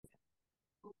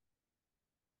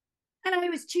Hello,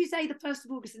 it's Tuesday, the 1st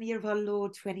of August in the year of our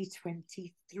Lord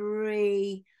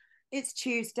 2023. It's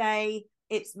Tuesday,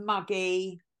 it's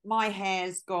muggy. My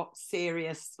hair's got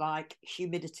serious,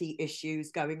 humidity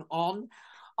issues going on.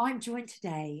 I'm joined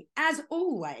today, as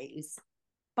always,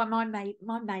 by my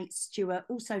mate Stuart,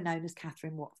 also known as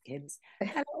Catherine Watkins.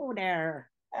 Hello there.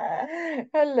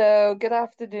 Hello, good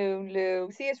afternoon,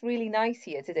 Lou. See, it's really nice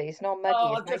here today. It's not muggy,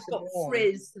 Oh, it's I've nice just and got warm.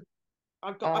 frizz. I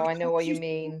Oh, mean, I know what you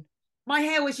mean. my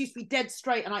hair always used to be dead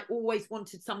straight, and I always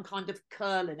wanted some kind of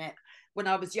curl in it when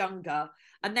I was younger.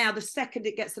 And now, the second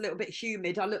it gets a little bit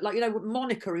humid, I look like,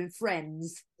 Monica in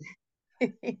Friends.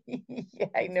 Yeah,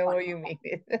 I know what you mean.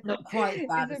 Not quite as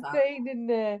bad It's as a that. pain in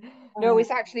the. No, Oh. it's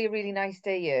actually a really nice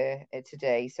day here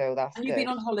today, so that's And you've been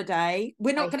good. on holiday.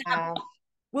 We're not I going to have. have.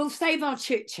 We'll save our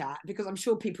chit chat because I'm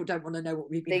sure people don't want to know what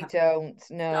we've been They having. don't.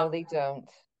 No, they don't.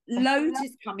 Loads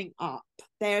is coming up.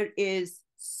 There is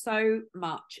so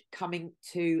much coming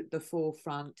to the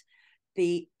forefront.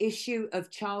 The issue of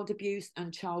child abuse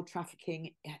and child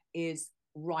trafficking is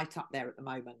right up there at the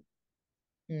moment.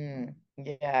 Hmm.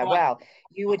 Yeah, Right. well,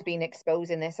 you had been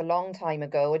exposing this a long time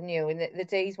ago, hadn't you? In the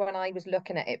days when I was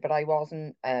looking at it, but I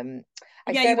wasn't. I Yeah,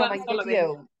 you said on weren't my following.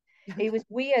 video, it was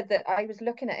weird that I was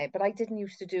looking at it, but I didn't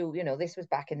used to do, this was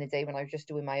back in the day when I was just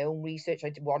doing my own research.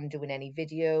 Wasn't doing any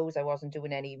videos, I wasn't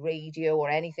doing any radio or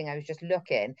anything. I was just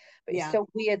looking. But it's Yeah. so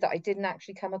weird that I didn't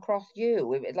actually come across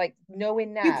you. Like knowing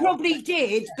You now, probably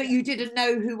did, but you didn't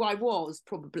know who I was,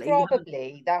 probably. You haven't.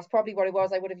 probably that's probably what it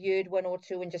was. I would have heard one or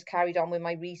two and just carried on with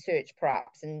my research,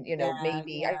 perhaps. And Yeah,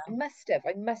 maybe yeah. I must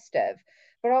have.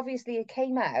 But obviously, it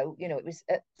came out. It was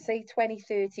say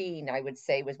 2013. I would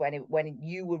say was when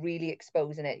you were really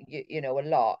exposing it. A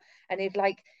lot, and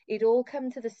it all come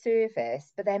to the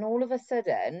surface. But then all of a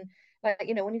sudden,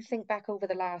 when you think back over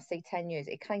the last say 10 years,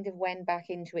 it kind of went back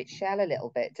into its shell a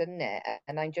little bit, didn't it?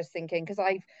 And I'm just thinking because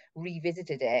I've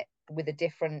revisited it with a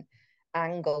different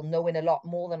angle, knowing a lot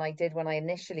more than I did when I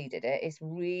initially did it, it's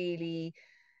really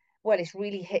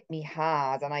hit me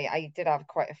hard. And I did have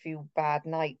quite a few bad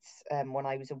nights when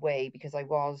I was away because I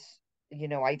was,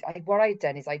 what I'd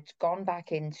done is I'd gone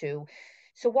back into.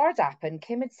 So what had happened,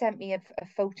 Kim had sent me a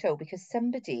photo because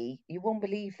somebody, you won't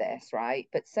believe this, right?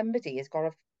 But somebody has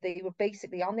got they were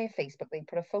basically on their Facebook, they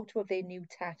put a photo of their new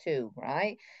tattoo,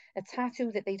 right? A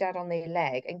tattoo that they'd had on their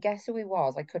leg. And guess who it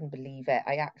was? I couldn't believe it.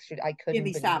 I couldn't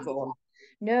Jimmy believe it. Savile.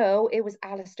 No, it was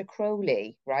Aleister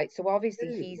Crowley, right? So obviously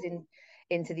Ooh,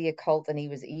 into the occult, and he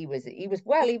was called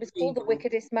the evil.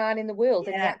 wickedest man in the world,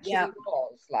 and he Yeah, yeah. actually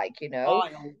was,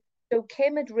 Vile. So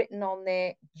Kim had written on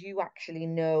there, do you actually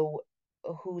know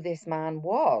who this man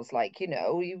was?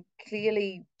 You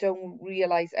clearly don't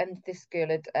realize. And this girl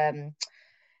had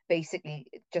basically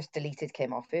just deleted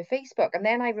Kim off her Facebook. And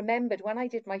then I remembered when I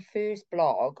did my first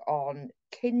blog on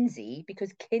Kinsey,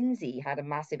 because Kinsey had a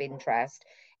massive interest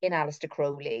in Aleister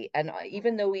Crowley. And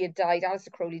even though he had died,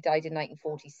 Aleister Crowley died in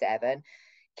 1947.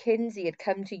 Kinsey had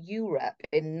come to Europe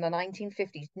in the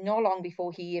 1950s, not long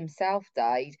before he himself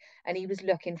died, and he was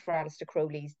looking for Aleister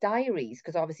Crowley's diaries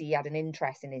because obviously he had an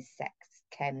interest in his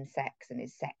chem sex and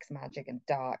his sex magic and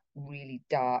dark, really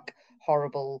dark,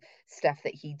 horrible stuff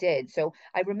that he did. So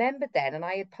I remembered then, and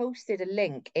I had posted a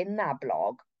link in that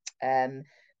blog. Um,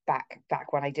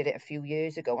 back when I did it a few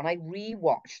years ago, and I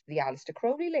rewatched the Aleister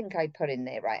Crowley link I put in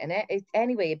there, right? And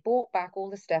anyway, it brought back all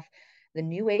the stuff, the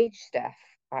New Age stuff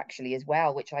actually as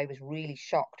well, which I was really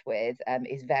shocked with,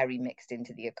 is very mixed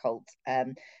into the occult. So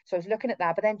I was looking at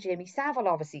that, but then Jimmy Savile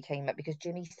obviously came up because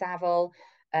Jimmy Savile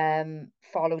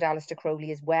followed Aleister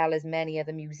Crowley as well as many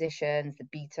other musicians, the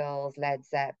Beatles, Led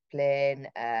Zeppelin.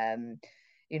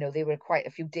 There were quite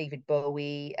a few, David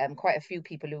Bowie, quite a few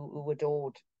people who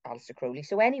adored Aleister Crowley.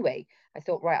 So anyway, I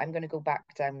thought, right, I'm going to go back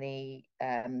down the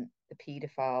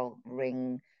paedophile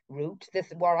ring route.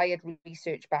 This what I had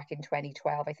researched back in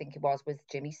 2012, I think it was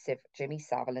Jimmy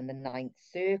Savile in the Ninth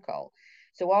Circle.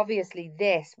 So obviously,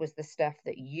 this was the stuff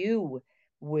that you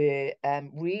were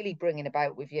really bringing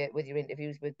about with your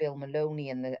interviews with Bill Maloney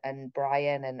and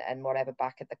Brian and whatever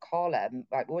back at the column.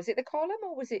 Right, was it the column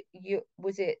or was it you?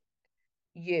 Was it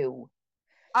you?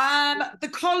 The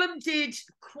column did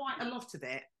quite a lot of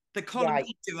it. The column Right.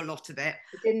 did do a lot of it.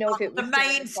 I didn't know if it The was still in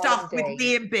main the column stuff with days.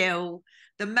 me and Bill,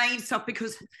 the main stuff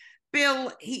because Bill,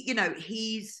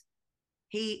 he's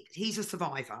a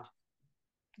survivor,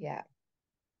 Yeah.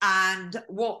 and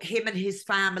what him and his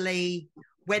family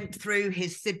went through,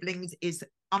 his siblings, is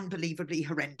unbelievably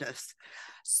horrendous.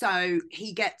 So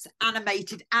he gets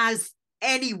animated as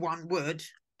anyone would.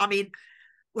 I mean,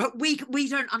 Well, we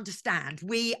don't understand.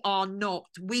 We are not.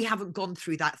 We haven't gone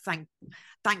through that. Thank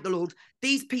the Lord.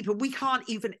 These people, we can't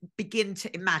even begin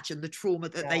to imagine the trauma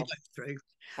that they No, go through.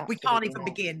 We can't absolutely even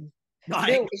not. begin.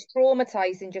 Like No, it's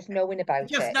traumatizing just knowing about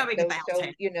just it. knowing So, about so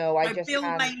it. you know, I So just Bill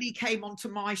can't. mainly came onto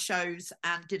my shows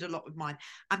and did a lot of mine.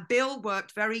 And Bill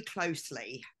worked very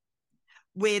closely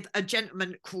with a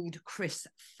gentleman called Chris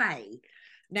Fay.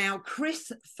 Now,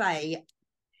 Chris Fay,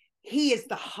 he is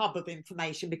the hub of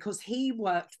information because he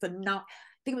worked for, I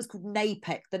think it was called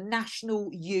NAPEC, the National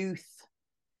Youth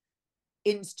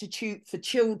Institute for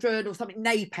Children or something,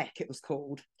 NAPEC it was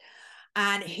called.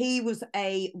 And he was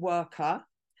a worker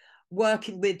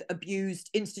working with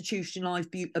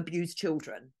institutionalized abused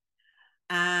children.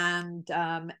 And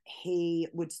he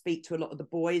would speak to a lot of the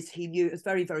boys. He knew it was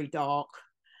very, very dark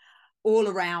all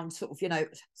around, sort of,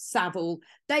 Savile.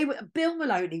 Bill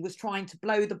Maloney was trying to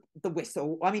blow the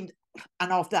whistle. I mean,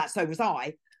 and after that, so was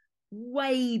I,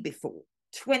 way before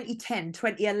 2010,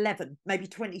 2011, maybe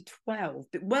 2012,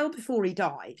 but well before he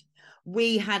died.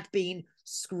 We had been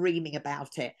screaming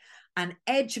about it. And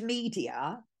Edge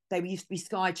Media, they used to be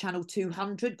Sky Channel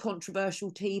 200,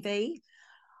 controversial TV.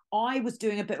 I was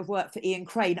doing a bit of work for Ian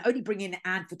Crane, only bringing in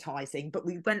advertising, but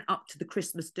we went up to the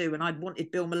Christmas do and I'd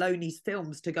wanted Bill Maloney's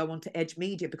films to go onto Edge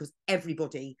Media because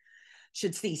everybody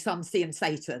should see Sun, Sea and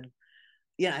Satan.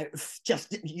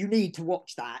 Just you need to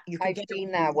watch that. You can I've get it seen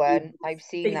on that YouTube. one. I've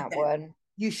seen that one.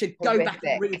 You should go back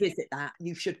and Horrific. revisit that.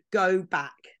 You should go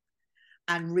back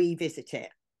and revisit it.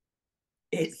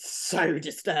 It's so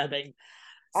disturbing.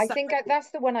 I So think that's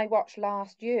the one I watched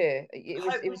last year.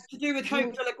 It was to do with Hope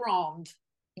you. de la Grande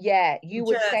Yeah, in you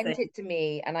had sent Jersey. it to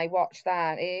me, and I watched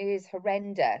that. It is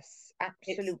horrendous,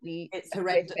 It's absolutely it's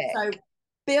horrendous. So horrific.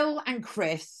 Bill and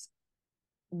Chris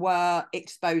were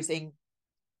exposing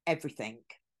everything.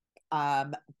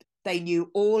 Um, they knew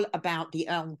all about the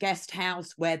Elm Guest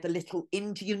House where the little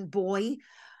Indian boy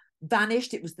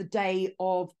vanished. It was the day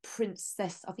of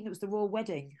Princess, I think it was the royal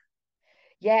wedding.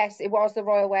 Yes, it was the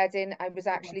royal wedding. I was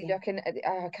actually looking at,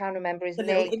 I can't remember his The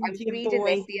little name. I was Indian reading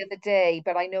this boy. the other day,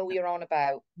 but I know what you're on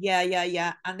about. Yeah, yeah,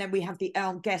 yeah. And then we have the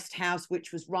Elm Guest House,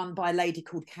 which was run by a lady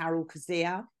called Carol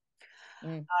Kazia.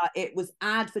 Mm. It was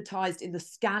advertised in the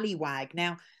Scallywag.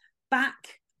 Now,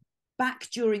 back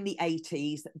during the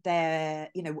 80s,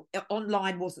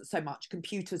 online wasn't so much.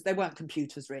 Computers, there weren't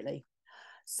computers really.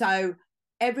 So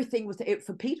everything was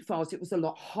for paedophiles, it was a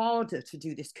lot harder to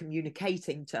do this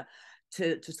communicating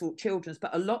to sort children's,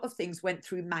 but a lot of things went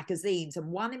through magazines, and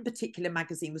one in particular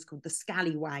magazine was called the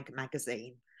Scallywag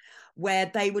magazine,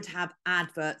 where they would have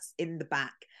adverts in the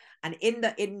back. And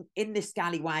in this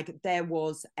Scallywag, there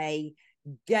was a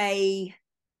gay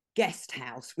guest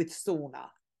house with sauna.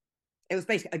 It was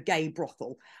basically a gay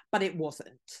brothel, but it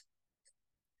wasn't.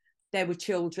 There were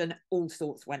children, all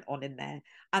sorts went on in there.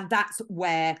 And that's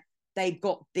where they've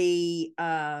got the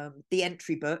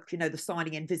entry book, the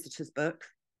signing in visitors book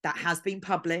that has been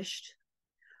published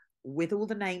with all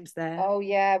the names there. Oh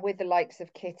yeah, with the likes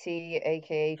of Kitty,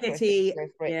 aka Kitty,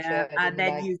 Cliff yeah, Richard, and and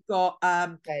then like you've got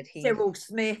Fred Heath. Cyril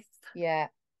Smith, Yeah.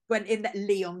 went in that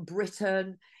Leon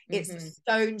Britton. It's a Hmm.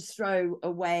 stone's throw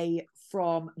away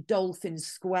from Dolphin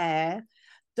Square.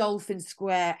 Dolphin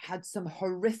Square had some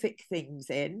horrific things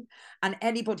in, and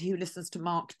anybody who listens to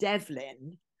Mark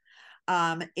Devlin,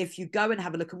 if you go and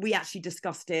have a look, and we actually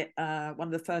discussed it, one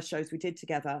of the first shows we did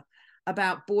together,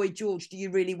 about Boy George, Do You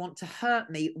Really Want to Hurt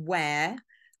Me, where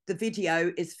the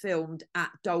video is filmed at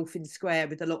Dolphin Square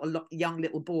with a lot of young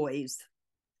little boys.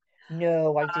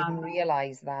 No, I didn't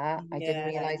realize that. I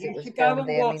didn't Yeah, realize it you was should go filmed and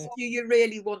there. I watch mean, Do You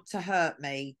Really Want to Hurt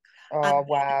Me? And oh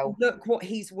wow. look what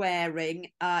he's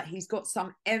wearing. He's got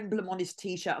some emblem on his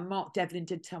t-shirt, and Mark Devlin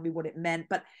did tell me what it meant,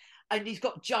 but and he's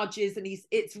got judges, and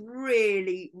it's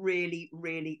really, really,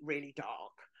 really, really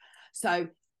dark. So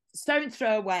stone's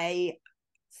throw away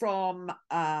from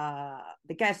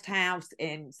the guest house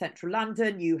in central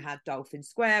London, you had Dolphin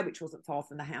Square, which wasn't far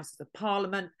from the Houses of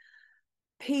Parliament.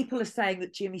 People are saying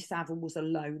that Jimmy Savile was a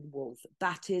lone wolf.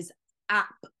 That is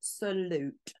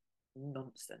absolute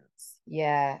nonsense.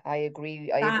 Yeah, I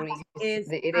agree. I That agree.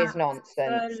 is It is nonsense.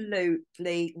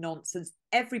 absolutely nonsense.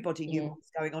 Everybody knew Mm. what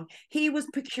was going on. He was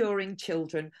procuring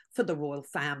children for the royal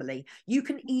family. You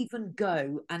can even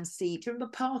go and see, do you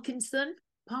remember Parkinson?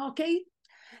 Parky?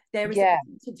 There is an Yeah.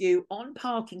 interview on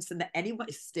Parkinson that anyone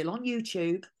is still on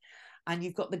YouTube. And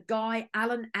you've got the guy,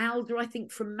 Alan Alda, I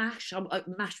think, from MASH.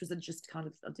 MASH was just kind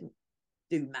of, I didn't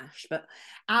do MASH, but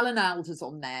Alan Alda's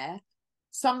on there,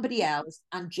 somebody else,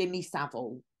 and Jimmy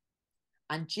Savile.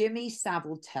 And Jimmy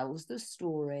Savile tells the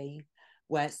story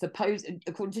where,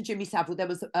 according to Jimmy Savile, there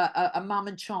was a mum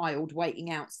and child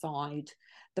waiting outside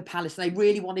the palace. And they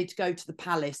really wanted to go to the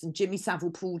palace. And Jimmy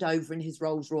Savile pulled over in his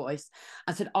Rolls Royce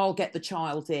and said, I'll get the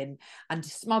child in, and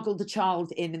smuggled the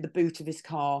child in the boot of his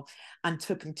car and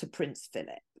took him to Prince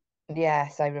Philip.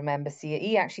 Yes, I remember seeing.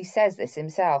 He actually says this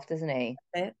himself, doesn't he?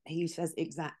 He says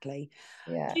exactly.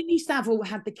 Yeah. Jimmy Savile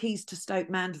had the keys to Stoke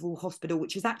Mandeville Hospital,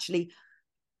 which is actually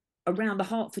around the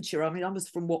Hertfordshire. I mean, I was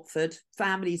from Watford,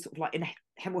 family sort of like in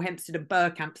Hemel Hempstead and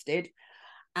Berkhamsted,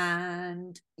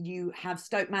 and you have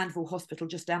Stoke Mandeville Hospital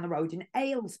just down the road in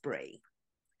Aylesbury.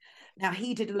 Now,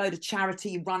 he did a load of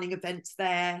charity running events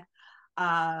there.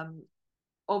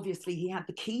 Obviously, he had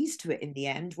the keys to it in the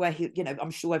end, where he, you know,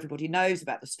 I'm sure everybody knows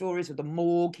about the stories with the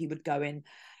morgue. He would go in,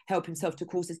 help himself to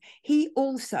courses. He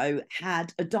also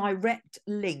had a direct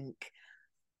link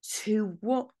to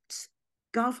what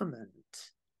government,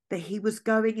 that he was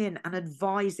going in and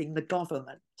advising the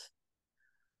government.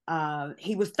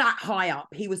 He was that high up.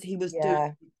 He was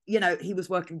doing, you know, he was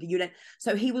working for UN.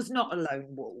 So he was not a lone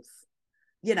wolf.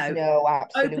 You know, No,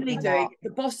 absolutely openly doing not. it.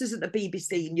 The bosses at the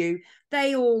BBC knew.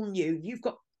 They all knew. You've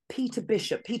got Peter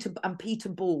Ball,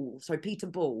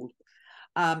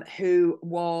 who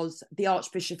was the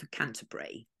Archbishop of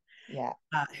Canterbury. Yeah.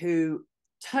 Who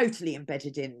totally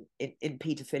embedded in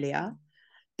paedophilia.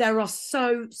 There are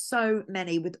so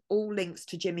many with all links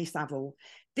to Jimmy Savile.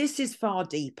 This is far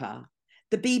deeper.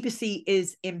 The BBC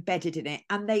is embedded in it,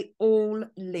 and they all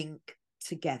link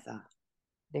together.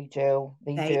 They do.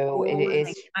 They They do. It all is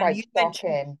link. And quite you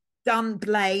mentioned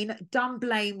shocking.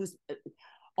 Dunblane was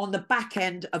on the back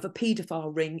end of a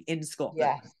paedophile ring in Scotland.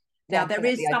 Yes, Now, there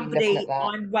definitely. is I've been looking at somebody, that.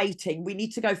 I'm waiting. We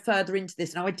need to go further into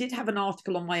this. Now, I did have an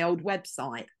article on my old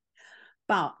website,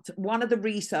 but one of the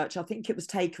research, I think it was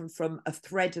taken from a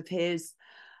thread of his,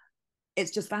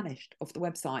 it's just vanished off the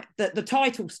website. The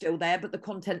title's still there, but the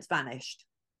content's vanished.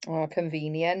 Oh,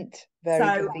 convenient. Very So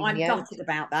I'm convenient. gutted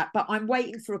about that, but I'm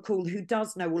waiting for a call who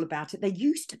does know all about it. There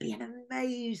used to be an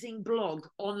amazing blog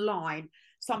online,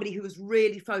 somebody who was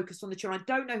really focused on the children. I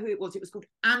don't know who it was. It was called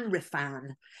Anrifan,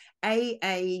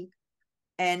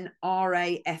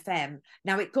 AANRAFM.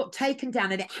 Now it got taken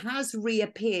down and it has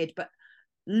reappeared, but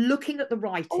looking at the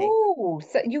writing. Oh,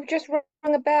 so you just rang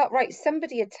about, right?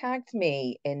 Somebody had tagged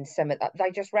me in some of that. I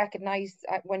just recognised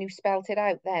when you spelt it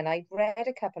out. Then I read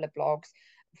a couple of blogs.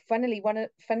 Funnily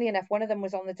enough, one of them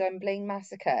was on the Dunblane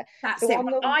massacre. That's So it. on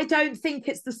But the I don't think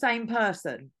it's the same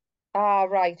person.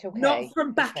 right, Not okay,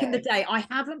 from back in the okay. day. I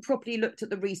haven't properly looked at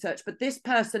the research, but this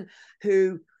person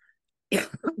who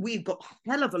we've got a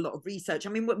hell of a lot of research. I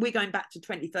mean, we're going back to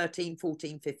 2013,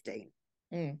 14, 15.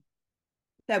 Mm.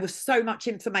 There was so much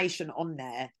information on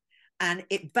there and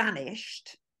it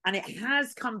vanished, and it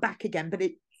has come back again, but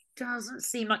it doesn't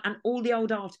seem like, and all the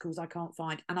old articles I can't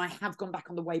find, and I have gone back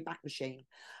on the Wayback Machine.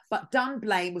 But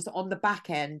Dunblane was on the back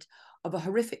end of a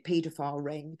horrific paedophile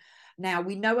ring. Now,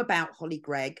 we know about Holly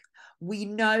Gregg. We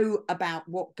know about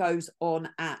what goes on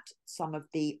at some of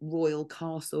the royal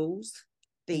castles,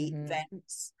 the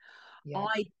events. Yeah.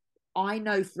 I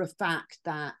know for a fact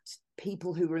that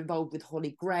people who were involved with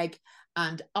Holly Gregg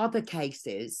and other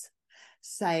cases,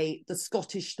 say the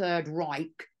Scottish Third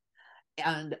Reich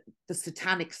and the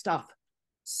satanic stuff,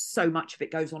 so much of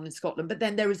it goes on in Scotland, but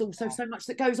then there is also so much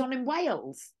that goes on in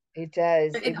Wales. It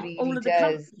does. In It all really of the does.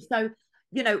 countries. So,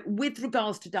 you know, with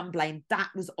regards to Dunblane, that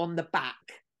was on the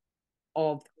back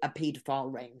of a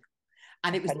paedophile ring.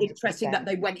 And it was 100%. interesting that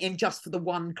they went in just for the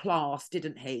one class,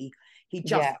 didn't he? He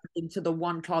just went into the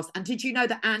one class. And did you know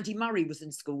that Andy Murray was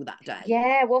in school that day?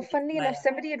 Yeah, well, funnily enough,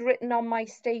 somebody had written on my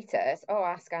status, "Oh,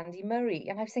 ask Andy Murray,"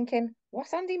 and I was thinking,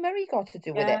 "What's Andy Murray got to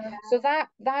do with it?" So that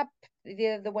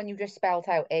the one you just spelled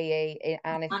out,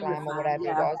 Aniflam or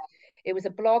whatever it was a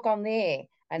blog on there,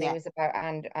 and it was about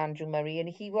Andrew Murray, and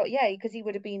he was because he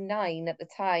would have been 9 at the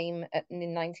time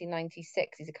in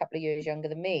 1996. He's a couple of years younger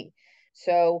than me,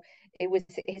 so it was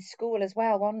his school as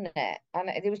well, wasn't it? And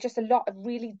there was just a lot of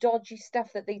really dodgy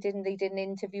stuff that they didn't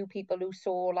interview people who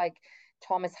saw like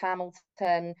Thomas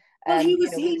Hamilton. Well, he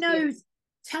being... knows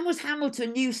Thomas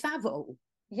Hamilton knew Savile.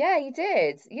 Yeah, he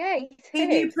did. Yeah, He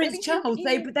knew Well, Prince Charles.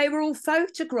 They were all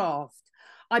photographed.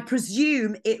 I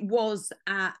presume it was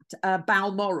at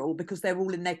Balmoral because they're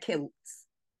all in their kilts.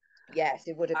 Yes,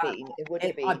 it would have been. It would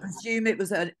have been. I presume it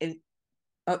was at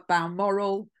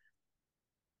Balmoral.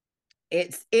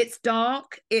 It's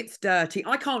dark, it's dirty.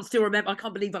 I can't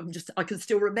believe I can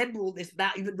still remember all this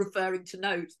without even referring to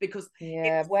notes, because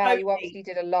well, you obviously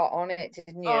did a lot on it,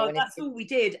 didn't you? Oh, that's all we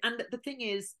did. And the thing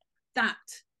is that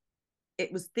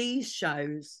it was these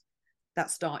shows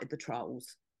that started the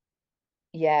trolls.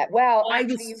 Yeah, well, I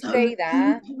actually, was you so say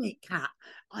that. new to it, Kat.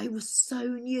 I was so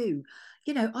new.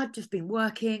 You know, I'd just been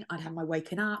working. I'd had my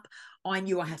waking up. I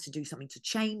knew I had to do something to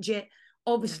change it.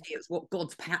 Obviously, it's what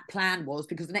God's plan was,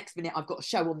 because the next minute I've got a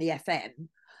show on the FM.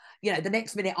 You know, the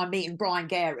next minute I'm meeting Brian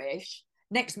Garish.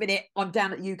 Next minute I'm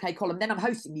down at the UK column. Then I'm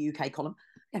hosting the UK column.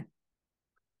 Yeah.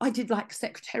 I did like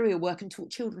secretarial work and taught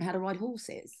children how to ride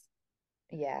horses.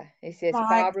 It's Like,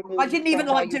 far I didn't removed even from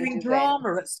what like you were doing doing.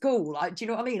 drama at school. Like, do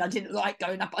you know what I mean? I didn't like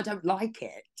going up. I don't like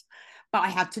it. But I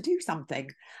had to do something.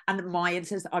 And Maya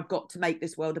says, I've got to make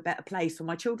this world a better place for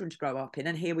my children to grow up in.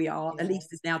 And here we are. Yeah. Elise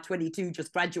is now 22,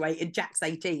 just graduated. Jack's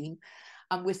 18.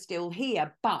 And we're still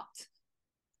here. But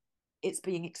it's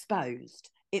being exposed.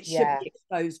 It should Yeah. be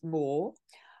exposed more.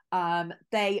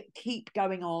 They keep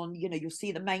going on. You know, you'll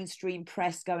see the mainstream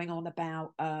press going on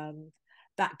about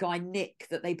that guy Nick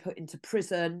that they put into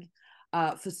prison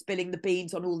for spilling the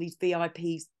beans on all these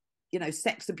VIPs. You know,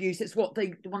 sex abuse. It's what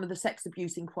one of the sex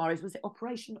abuse inquiries was. It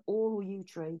Operation Oral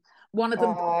Utri. One of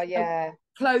them Oh, yeah.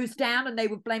 closed down, and they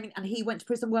were blaming, and he went to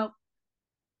prison. Well,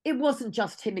 it wasn't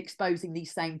just him exposing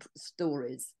these same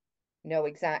stories. No,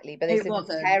 exactly. But it's It a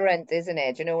wasn't. deterrent, isn't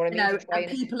it? Do you know what I You mean? To know, try and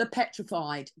and people are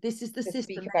petrified. This is the to speak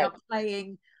system. They about. are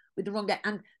playing with the wrong day,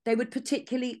 and they would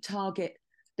particularly target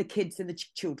the kids in the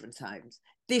children's homes.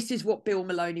 This is what Bill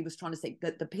Maloney was trying to say,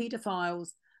 that the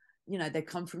paedophiles, you know, they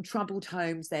come from troubled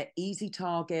homes, they're easy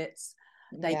targets,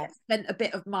 they Yeah. get spent a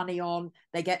bit of money on,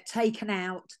 they get taken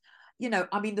out. You know,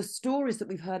 I mean, the stories that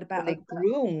we've heard Well, about, they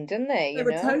groomed, didn't they? they You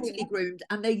were know? totally groomed,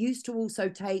 and they used to also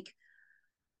take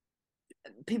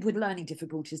people with learning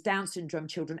difficulties, Down syndrome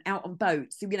children, out on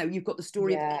boats. You know, you've got the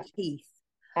story of Yeah. Heath.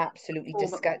 Absolutely Former,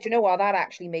 disgust. Do you know what? That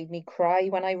actually made me cry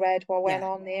when I read what went yeah,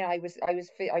 on there. I was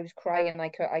crying.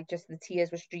 I just the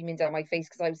tears were streaming down my face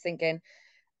because I was thinking,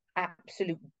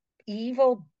 absolute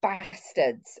evil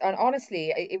bastards. And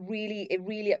honestly, it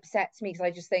really upsets me because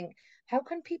I just think, how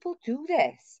can people do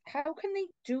this? How can they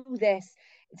do this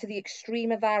to the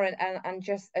extreme of that and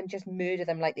just murder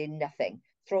them like they're nothing?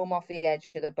 Throw them off the edge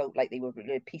of the boat like they were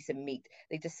a piece of meat.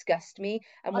 They disgust me.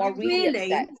 And I what mean, really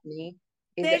really, upsets me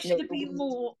is there that should have been nobody,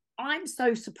 more. I'm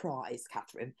so surprised,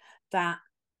 Catherine, that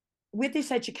with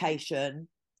this education,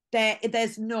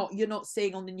 there's not, you're not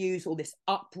seeing on the news all this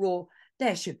uproar.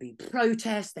 There should be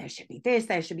protests, there should be this,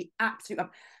 there should be absolute,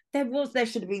 there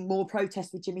should have been more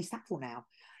protests with Jimmy Savile now.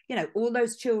 You know, all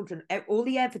those children, all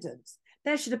the evidence.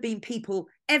 There should have been people,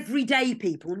 everyday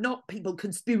people, not people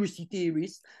conspiracy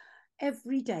theories,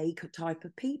 everyday type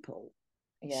of people.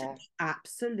 Should yeah. be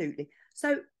absolutely.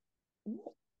 So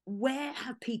where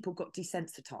have people got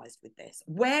desensitized with this?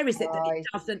 Where is it that it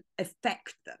Oh, doesn't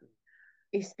affect them?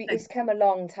 it's come a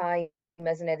long time,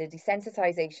 hasn't it? The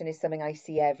desensitization is something I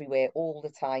see everywhere all the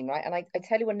time, right? And I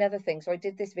tell you another thing. So I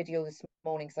did this video this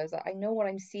morning because I was like, I know what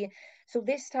I'm seeing. So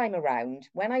this time around,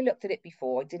 when I looked at it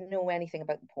before, I didn't know anything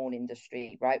about the porn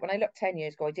industry, right? When I looked 10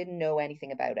 years ago, I didn't know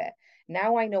anything about it.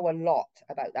 Now I know a lot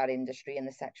about that industry and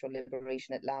the sexual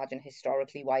liberation at large and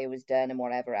historically why it was done and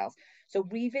whatever else. So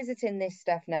revisiting this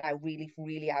stuff now really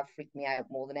have freaked me out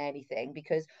more than anything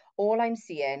because all I'm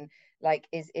seeing like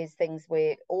is things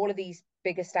where all of these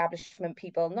big establishment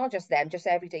people, not just them, just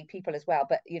everyday people as well,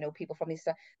 but you know, people from this,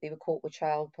 they were caught with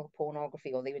child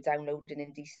pornography or they were downloading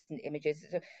indecent images.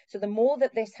 So the more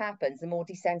that this happens, the more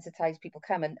desensitized people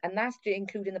come, and that's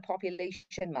including the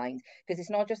population mind, because it's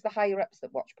not just the higher ups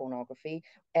that watch pornography,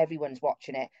 everyone's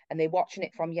watching it, and they're watching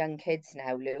it from young kids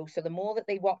now, Lou. So the more that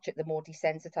they watch it, the more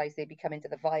desensitized they become into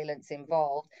the violence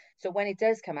involved. So when it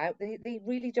does come out, they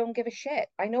really don't give a shit.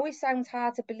 I know it sounds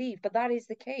hard to believe, but that is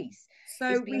the case. So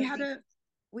It's been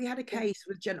we had a case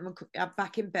with a gentleman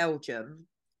back in Belgium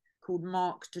called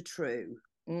Marc Dutroux.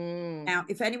 mm, Now,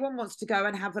 if anyone wants to go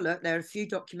and have a look, there are a few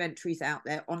documentaries out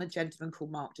there on a gentleman called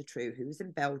Marc Dutroux who was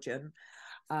in Belgium.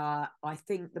 I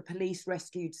think the police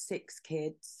rescued 6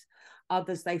 kids.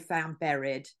 Others they found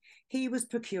buried. He was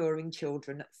procuring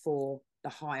children for the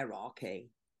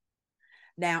hierarchy.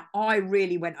 Now, I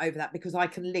really went over that because I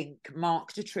can link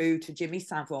Marc Dutroux to Jimmy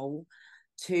Savile,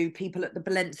 to people at the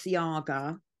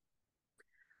Balenciaga.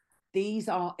 These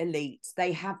are elites.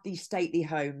 They have these stately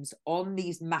homes on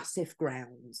these massive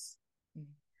grounds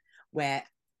where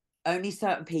only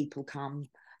certain people come.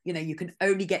 You know, you can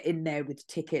only get in there with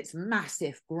tickets,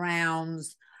 massive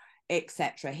grounds,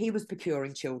 etc. He was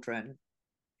procuring children.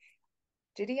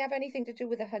 did he have anything to do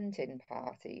with the hunting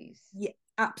parties? Yeah,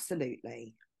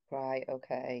 absolutely. Right,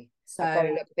 okay. I've got to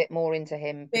So look a bit more into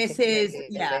him this is, particularly, I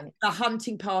yeah, think. the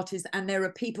hunting parties, and there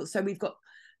are people. So we've got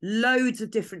loads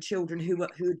of different children who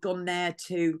had gone there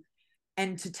to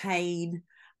entertain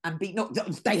and be, not,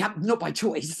 they have not by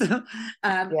choice.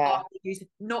 Yeah.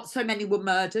 Not so many were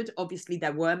murdered. Obviously,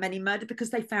 there were many murdered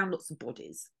because they found lots of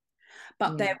bodies,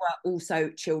 but there Mm. were also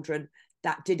children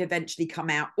that did eventually come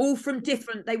out, all from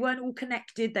different, they weren't all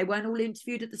connected, they weren't all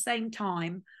interviewed at the same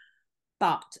time,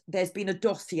 but there's been a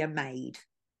dossier made,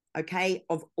 okay,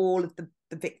 of all of the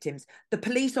victims. The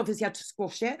police obviously had to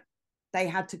squash it. They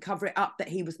had to cover it up that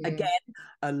he was, again,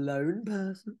 a lone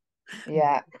person.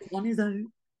 Yeah. On his own.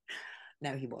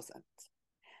 No, he wasn't.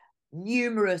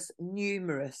 Numerous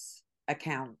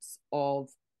accounts of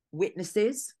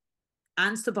witnesses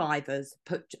and survivors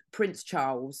put Prince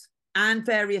Charles and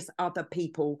various other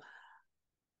people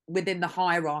within the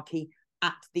hierarchy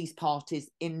at these parties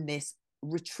in this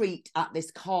retreat at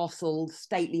this castle,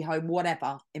 stately home,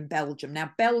 whatever, in Belgium.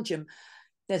 Now, Belgium,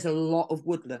 there's a lot of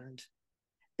woodland.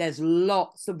 There's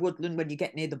lots of woodland when you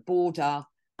get near the border,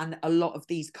 and a lot of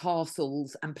these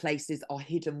castles and places are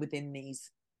hidden within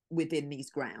these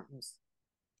grounds.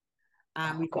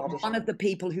 And we've got one of the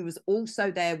people who was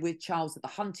also there with Charles at the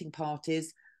hunting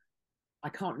parties. I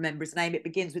can't remember his name. It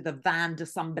begins with a Van to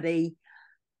somebody,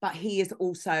 but he is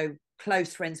also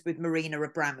close friends with Marina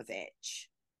Abramovich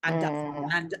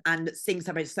and sings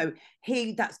somebody. So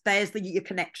there's your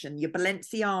connection, your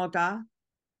Balenciaga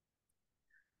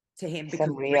to him, because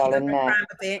Marina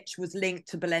Abramovich was linked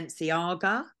to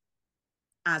Balenciaga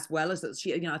as well as that.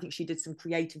 She, I think she did some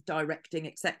creative directing,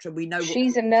 etc. We know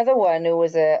she's another one who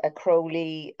was a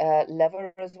Crowley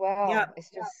lover as well. Yeah. It's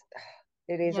just,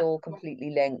 it is all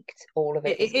completely linked. All of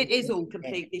it. It is all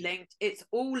completely linked. It's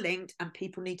all linked, and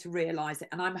people need to realise it.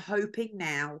 And I'm hoping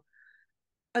now,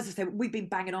 as I said, we've been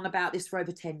banging on about this for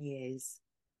over 10 years.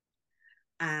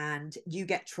 And you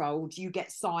get trolled, you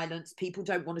get silenced, people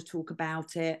don't want to talk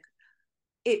about it.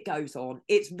 It goes on.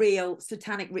 It's real.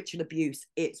 Satanic ritual abuse,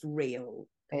 it's real.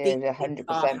 It is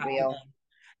 100% real.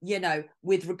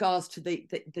 With regards to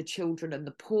the children and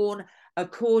the porn,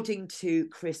 according to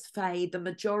Chris Fay, the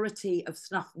majority of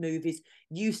snuff movies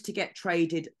used to get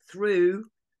traded through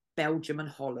Belgium and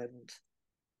Holland.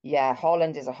 Yeah,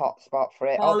 Holland is a hot spot for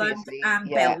it, Holland obviously. And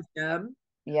Belgium.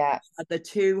 Yeah. Are the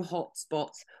two hot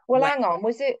spots. Well, hang on,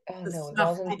 was it? Oh, no, it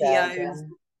wasn't videos. Belgium.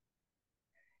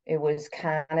 It was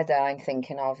Canada, I'm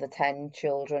thinking of, the 10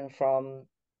 children from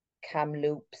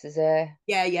Kamloops, is it?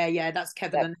 Yeah. That's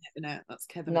Kevin and isn't it? That's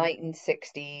Kevin.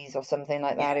 1960s or something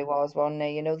like that. It was, wasn't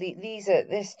it?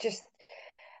 This just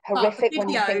horrific. But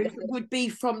the videos would be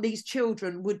from these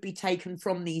children, would be taken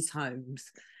from these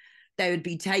homes. They would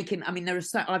be taken. I mean,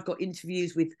 I've got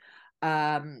interviews with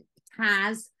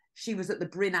Taz. She was at the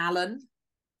Bryn Allen.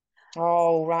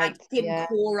 Oh, right.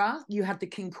 Kincora. You had the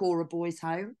Kincora boys'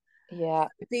 home. Yeah.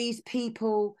 These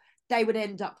people, they would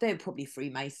end up, they're probably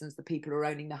Freemasons, the people who are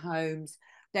owning the homes.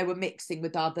 They were mixing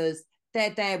with others.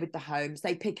 They're there with the homes.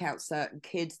 They pick out certain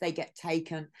kids. They get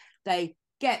taken. They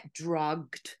get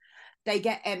drugged. They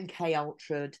get MK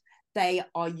Ultra'd. They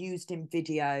are used in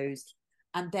videos.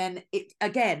 And then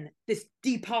this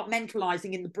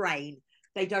departmentalizing in the brain.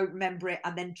 They don't remember it,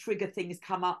 and then trigger things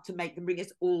come up to make them bring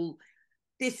us all.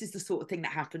 This is the sort of thing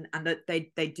that happened, and that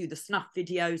they do the snuff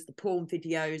videos, the porn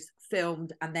videos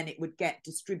filmed, and then it would get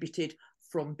distributed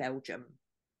from Belgium.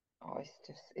 Oh,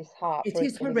 it's heartbreaking. It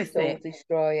is horrific. Soul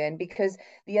destroying. Because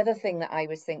the other thing that I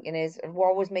was thinking is,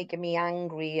 what was making me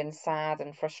angry and sad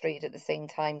and frustrated at the same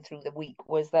time through the week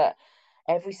was that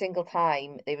every single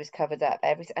time it was covered up,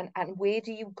 and where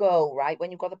do you go, right?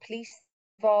 When you've got the police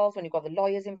involved, when you've got the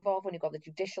lawyers involved, when you've got the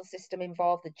judicial system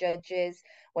involved, the judges,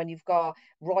 when you've got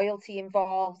royalty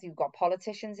involved, you've got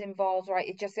politicians involved, right?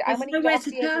 It just, how many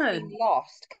dossiers have been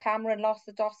lost? Cameron lost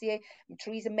the dossier,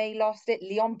 Theresa May lost it,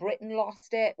 Leon Britton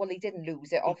lost it. Well, he didn't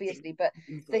lose it, obviously, but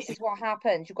this is what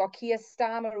happened. You've got Keir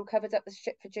Starmer, who covered up the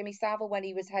shit for Jimmy Savile when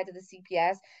he was head of the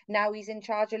CPS. Now he's in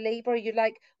charge of Labour. You're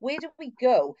like, where do we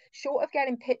go? Short of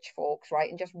getting pitchforks,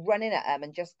 right, and just running at them,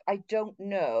 and just, I don't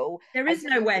know. There is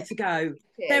nowhere to go.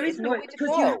 There is nowhere,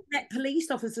 because you have met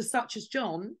police officers such as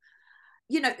John,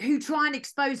 who try and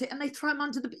expose it, and they throw them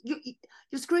under the.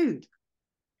 You're screwed.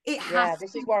 It has.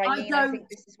 This is what I mean. I think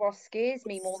this is what scares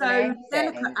me more than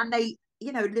anything. And they,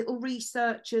 little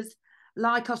researchers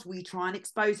like us, we try and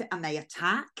expose it, and they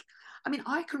attack. I mean,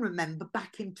 I can remember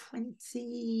back in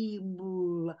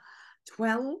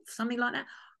 2012, something like that.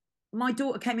 My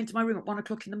daughter came into my room at 1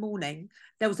 o'clock in the morning.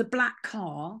 There was a black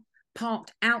car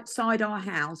parked outside our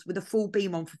house with a full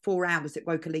beam on for 4 hours. It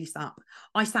woke Elise up.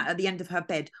 I sat at the end of her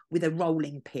bed with a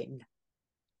rolling pin.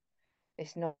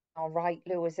 It's not right,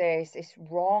 Lewis. It's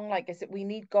wrong. Like I said, we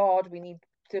need God. We need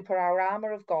to put our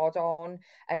armor of God on,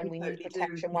 and we need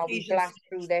protection while we blast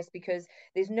through this, because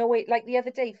there's no way. Like the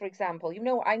other day, for example,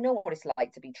 I know what it's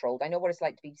like to be trolled. I know what it's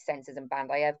like to be censored and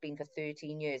banned. I have been for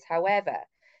 13 years. However,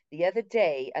 the other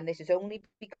day, and this is only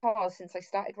because since I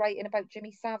started writing about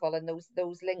Jimmy Savile and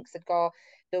those links had got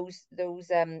those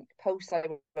posts I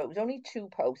wrote. It was only 2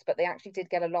 posts, but they actually did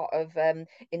get a lot of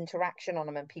interaction on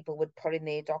them, and people would put in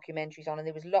their documentaries on, and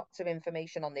there was lots of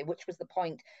information on there, which was the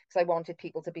point, because I wanted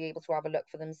people to be able to have a look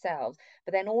for themselves.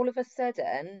 But then all of a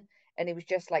sudden, and it was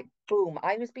just like boom,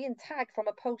 I was being tagged from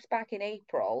a post back in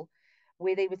April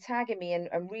where they were tagging me and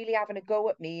really having a go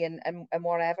at me and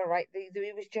whatever, right?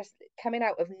 It was just coming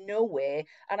out of nowhere.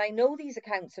 And I know these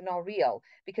accounts are not real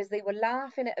because they were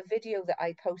laughing at a video that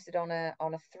I posted on a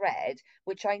thread,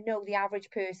 which I know the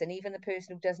average person, even the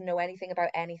person who doesn't know anything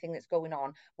about anything that's going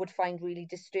on, would find really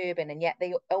disturbing. And yet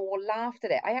they all laughed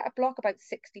at it. I had to block about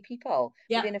 60 people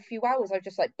Yeah. within a few hours. I was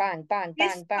just like bang, bang,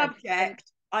 This bang, bang. And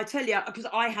subject, I tell you, because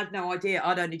I had no idea.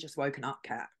 I'd only just woken up,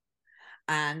 Kat,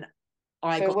 and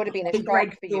I so it got would the have been a Holly Greg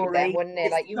shock for you then, story. wouldn't it?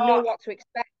 It Like, you know start what to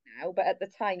expect now, but at the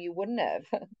time you wouldn't have.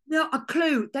 not a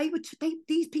clue.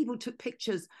 These people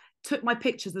took my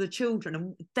pictures of the children,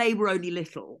 and they were only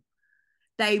little.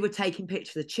 They were taking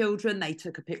pictures of the children. They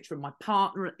took a picture of my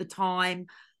partner at the time.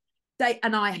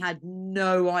 And I had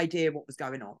no idea what was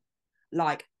going on.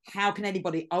 Like, how can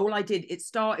anybody? All I did, it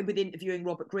started with interviewing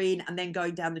Robert Greene and then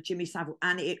going down the Jimmy Savile,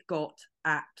 and it got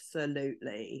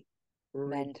absolutely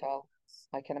ridiculous. Mental.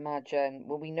 I can imagine.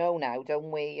 Well, we know now,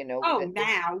 don't we? You know Oh, that this,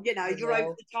 now, you you're over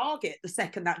know, the target the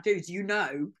second that dude's,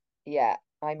 yeah,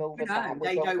 I'm over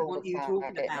they go don't over want you talking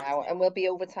target about now, it. and we'll be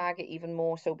over target even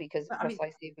more so because But I mean,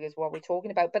 precisely because what we're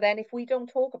talking about. But then if we don't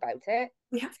talk about it,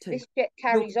 we have to. this shit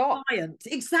Your carries on. client,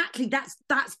 exactly.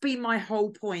 That's been my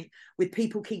whole point with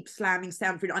people keep slamming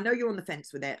sound freedom. I know you're on the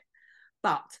fence with it,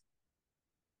 but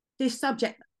this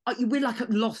subject, we're like a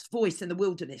lost voice in the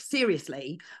wilderness.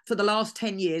 Seriously, for the last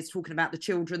 10 years, talking about the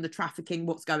children, the trafficking,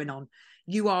 what's going on.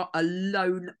 You are a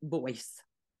lone voice.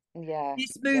 Yeah,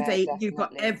 This yeah, movie, you've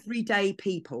got definitely. everyday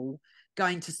people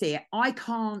going to see it. I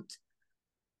can't.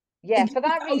 Yeah, for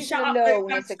that Oh, reason shut up, Luke, alone,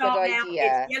 don't it's a good start now. It's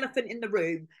idea. the elephant in the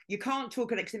room. You can't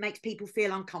talk about it because it makes people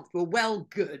feel uncomfortable. Well,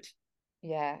 good.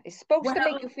 Yeah, it's supposed to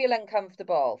make you Well, feel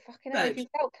uncomfortable. Fucking hell, if good. you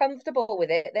felt comfortable with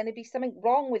it, then there'd be something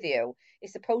wrong with you.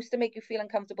 It's supposed to make you feel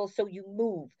uncomfortable, so you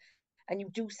move and you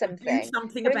do And do something.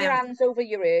 something Putting your about it. hands over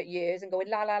your ears and going,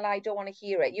 la, la, la, I don't want to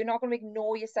hear it. You're not going to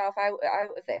ignore yourself out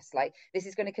of this. Like, this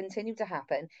is going to continue to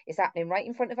happen. It's happening right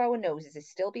in front of our noses. It's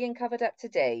still being covered up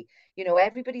today. You know,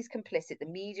 everybody's complicit. The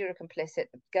media are complicit.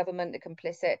 The government are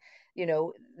complicit. You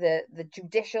know, the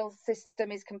judicial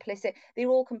system is complicit. They're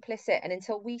all complicit. And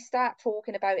until we start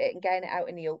talking about it and getting it out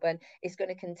in the open, it's going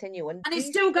to continue. And And it's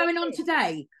these still poor going on kids,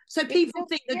 today. So it's people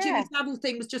still, think the Jimmy yeah. Savile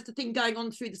thing was just a thing going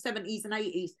on through the 70s and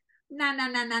 80s. No, no,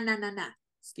 no, no, no, no, no.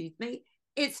 Excuse me.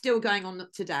 It's still going on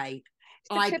today.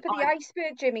 It's the tip of the I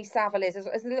iceberg, Jimmy Savile is.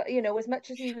 You know, as much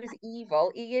as he was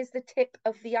evil, he is the tip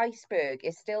of the iceberg.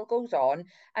 It still goes on.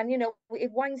 And, you know,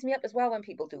 it winds me up as well when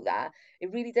people do that.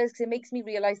 It really does, because it makes me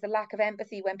realize the lack of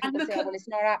empathy when and people look say, oh, at well, it's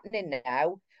not happening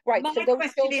now. Right. my So those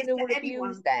question is children who to were abused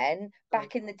anyone. then, Sorry.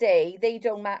 back in the day, they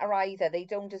don't matter either. They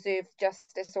don't deserve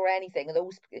justice or anything.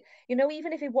 Those, you know,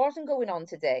 even if it wasn't going on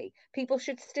today, people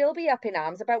should still be up in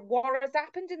arms about what has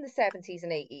happened in the 70s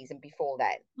and 80s and before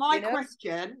then, My you know?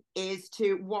 question is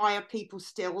to why are people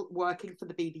still working for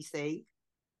the BBC?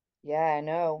 Yeah, I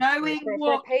know. Knowing For a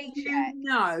what paycheck.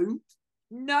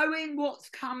 knowing what's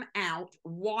come out,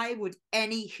 why would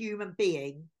any human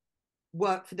being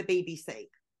work for the BBC?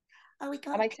 Oh, we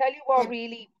And I got tell you what yeah,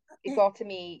 really it got to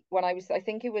me when I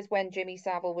think it was when Jimmy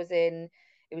Savile was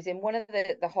it was in one of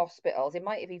the hospitals. It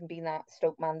might have even been that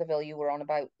Stoke Mandeville you were on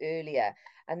about earlier.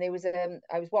 And there was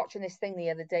I was watching this thing the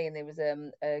other day, and there was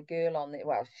a girl on the,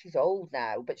 well, she's old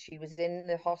now, but she was in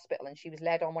the hospital and she was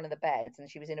led on one of the beds, and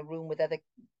she was in a room with other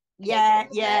kids yeah, on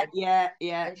the yeah, bed, yeah,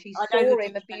 yeah. and she I know the saw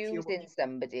him documentary you're abusing watching.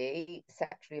 somebody,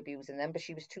 sexually abusing them, but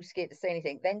she was too scared to say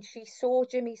anything. Then she saw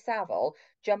Jimmy Savile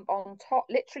jump on top,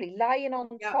 literally lying on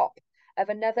Yeah. top of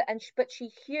another, but she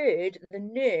heard the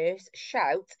nurse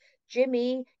shout,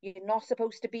 Jimmy, you're not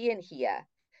supposed to be in here.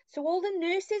 So all the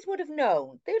nurses would have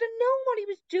known. They would have known what he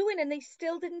was doing, and they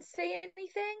still didn't say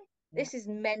anything. Yeah. This is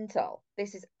mental.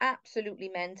 This is absolutely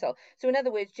mental. So, in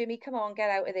other words, Jimmy, come on, get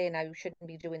out of there now. You shouldn't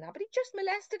be doing that. But he just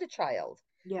molested a child,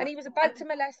 Yeah. and he was about to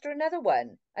molest another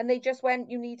one, and they just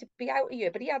went, you need to be out of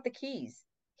here. But he had the keys.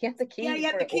 He had the Yeah, he keys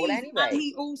had for the it all keys. And anyway.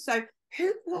 he also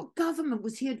what government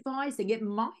was he advising? It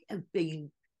might have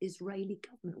been Israeli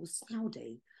government or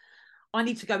Saudi. I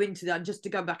need to go into that just to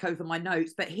go back over my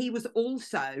notes, but he was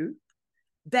also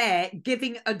there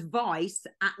giving advice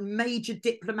at major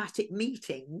diplomatic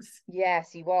meetings.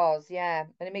 Yes, he was. Yeah.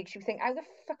 And it makes you think, how the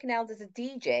fucking hell does a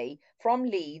DJ from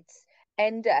Leeds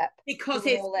end up Because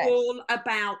doing it's all this? all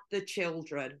about the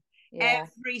children. Yeah.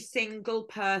 Every single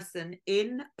person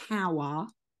in power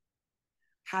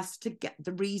has to get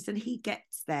the reason he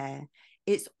gets there.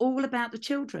 It's all about the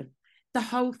children. The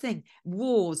whole thing,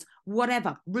 wars,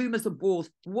 whatever, rumors of wars,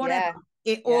 whatever,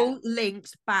 Yeah. it Yeah. all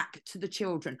links back to the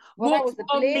children. Well, that What's was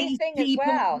the on Blair these thing as people's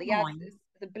well. He had minds?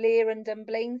 the Blair and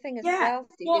Dunblane thing as Yeah. well,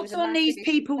 Steve. There was What's a on massive these issue with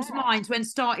people's that. minds when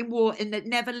starting war and that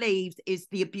never leaves is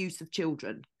the abuse of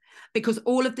children? Because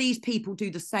all of these people do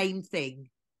the same thing,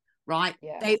 right?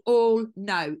 Yeah. They all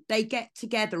know. They get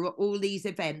together at all these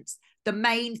events. The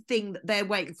main thing that they're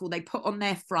waiting for, they put on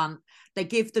their front, they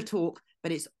give the talk,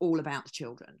 but it's all about the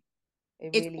children.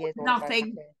 It It's really is all about the nothing,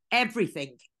 kids.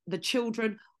 everything. The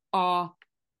children are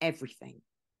everything.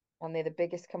 And they're the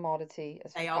biggest commodity,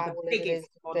 as They are the foul as it biggest is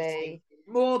to commodity, say.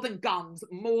 more than guns,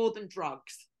 more than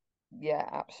drugs. Yeah,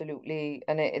 absolutely.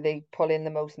 And they pull in the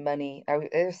most money.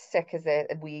 As sick as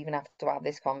it, we even have to have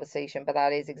this conversation, but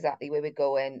that is exactly where we're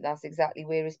going. That's exactly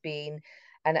where it's been.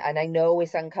 And I know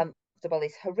it's uncomfortable.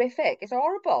 It's horrific. It's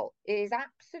horrible. It is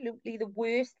absolutely the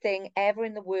worst thing ever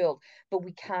in the world, but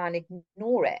we can't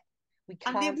ignore it. We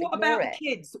And then can't what ignore about the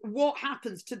it. kids? What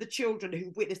happens to the children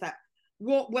who witness that?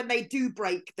 What when they do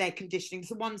break their conditioning?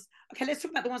 The ones, okay, let's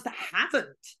talk about the ones that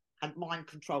haven't had mind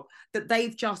control, that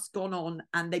they've just gone on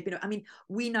and they've been, I mean,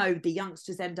 we know the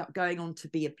youngsters end up going on to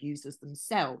be abusers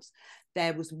themselves.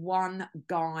 There was one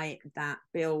guy that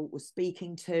Bill was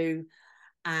speaking to,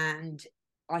 and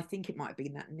I think it might have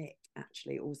been that Nick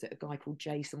actually, or was it a guy called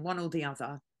Jason, one or the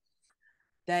other.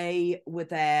 They were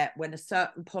there when a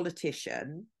certain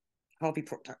politician, Harvey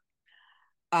Procter,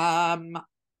 um,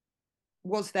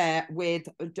 was there with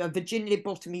Virginia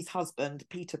Bottomley's husband,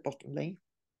 Peter Bottomley.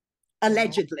 Yeah,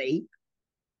 Allegedly,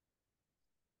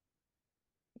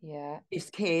 yeah. this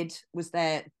kid was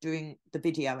there doing the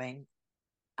videoing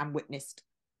and witnessed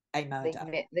a They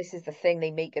murder. this is the thing,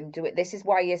 they make them do it. This is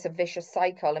why it's a vicious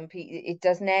cycle, and it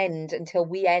doesn't end until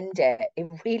we end it. It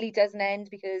really doesn't end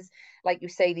because, like you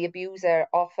say, the abuser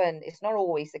often, it's not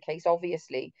always the case,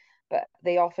 obviously, but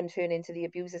they often turn into the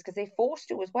abusers because they're forced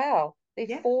to as well. They're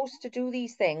Yeah. forced to do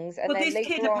these things, and Well, then this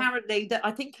kid later on, apparently, that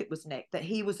I think it was Nick, that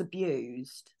he was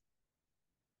abused.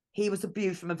 He was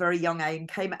abused from a very young age,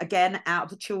 came again out of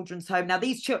the children's home. Now,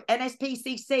 these children,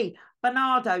 NSPCC,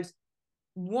 Bernardo's,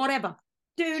 whatever,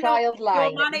 do not give your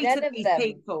Childline, money to these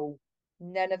people.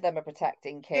 none of them are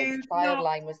protecting kids. Do not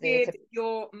Childline was there give to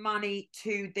your money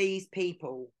to these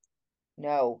people.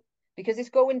 no, because it's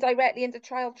going directly into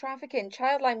child trafficking.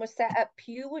 Childline was set up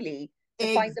purely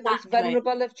to find the most Exactly.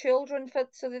 vulnerable of children for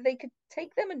so that they could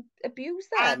take them and abuse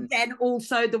And them. then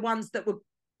also the ones that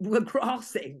were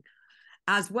grassing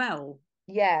as well.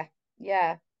 Yeah,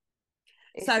 yeah.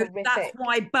 It's So that's horrific.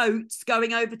 why boats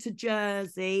going over to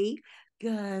Jersey,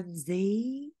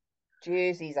 Guernsey.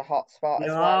 Jersey's a hot spot as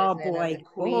well, Oh isn't it? And the boy, oh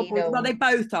Queen, boy. Well, they oh,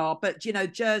 both are, but you know,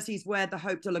 Jersey's where the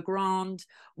Hope de la Grande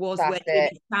was, where that's it.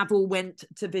 Jimmy Savile went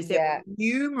to visit Yeah.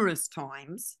 numerous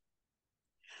times.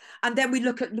 And then we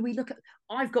look at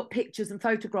I've got pictures and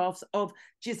photographs of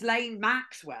Ghislaine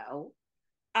Maxwell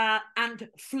and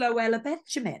Floella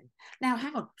Benjamin. Now,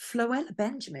 hang on, Floella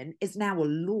Benjamin is now a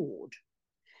lord.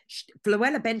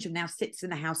 Floella Benjamin now sits in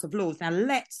the House of Lords. Now,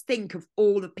 let's think of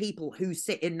all the people who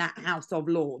sit in that House of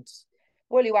Lords.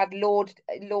 Well, you had Lord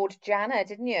Janner,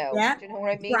 didn't you? Yeah, Do you know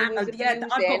what I mean? Who was Yeah, I've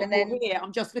got abusing, them and all then here.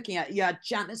 I'm just looking at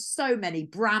Janice. So many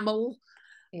Bramall,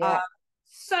 uh, yeah.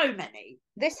 so many.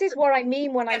 This is what I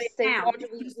mean when I Get it say now. where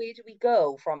do we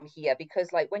go from here?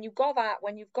 Because like when you've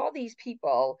got these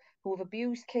people who have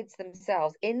abused kids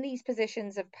themselves in these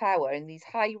positions of power, in these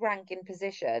high ranking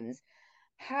positions,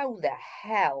 how the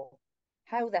hell,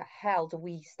 how the hell do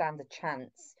we stand a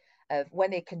chance of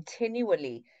when they're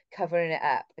continually covering it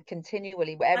up,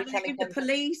 continually, every And time in it the comes,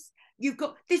 police, you've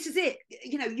got this is it.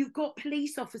 You've got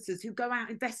police officers who go out and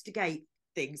investigate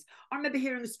things. I remember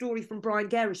hearing a story from Brian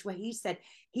Garish where he said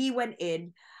he went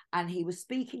in and he was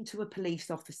speaking to a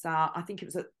police officer. I think it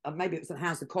was maybe it was at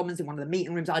House of Commons in one of the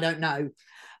meeting rooms. I don't know,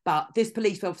 but this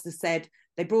police officer said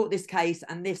they brought this case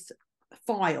and this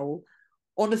file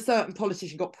on a certain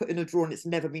politician got put in a drawer and it's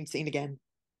never been seen again.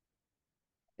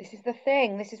 this is the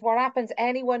thing. This is what happens.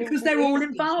 Anyone Because who they're all is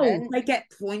involved. decent. They get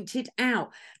pointed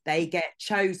out. They get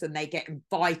chosen. They get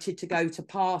invited to go to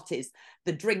parties.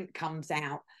 The drink comes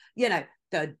out. The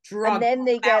And drug then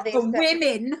they out. get their The stuff.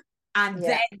 women and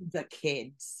Yeah. then the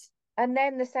kids. And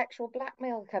then the sexual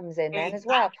blackmail comes in then as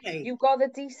well. Exactly. You've got the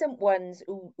decent ones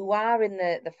who are in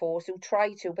the force who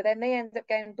try to, but then they end up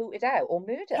getting booted out or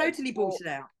murdered. Totally Or, bought it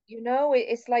out.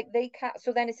 it's like they can't.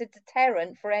 So then it's a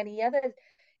deterrent for any other,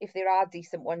 if there are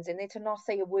decent ones in there, to not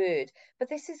say a word. But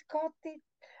this is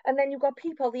and then you've got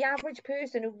people, the average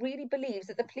person who really believes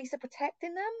that the police are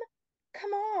protecting them.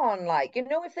 come on, like, you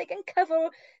know, if they can cover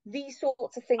these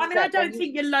sorts of I things mean, I up, then don't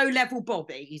think your low-level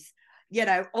bobbies, you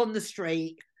know, on the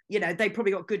street, you know, they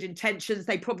probably got good intentions.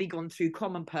 They've probably gone through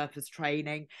common purpose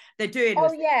training. They're doing oh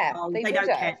as yeah, well. they They would don't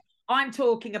have. care. I'm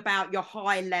talking about your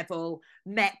high-level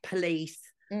Met Police.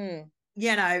 Mm.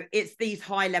 You know, it's these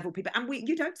high-level people, and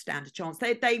you don't stand a chance.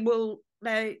 They will.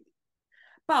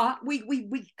 But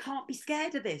we can't be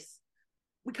scared of this.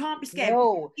 We can't be scared. We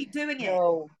No, keep doing it,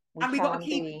 no, we and we've got to can't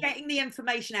keep be. getting the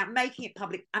information out, making it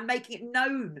public, and making it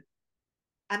known,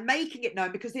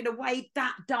 because in a way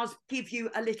that does give you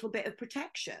a little bit of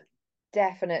protection.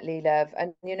 Definitely, love.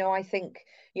 And you know, I think,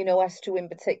 you know, us two in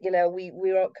particular,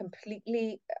 we're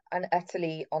completely and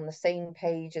utterly on the same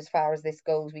page as far as this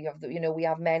goes. We have you know, we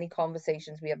have many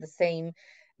conversations, we have the same,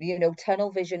 you know,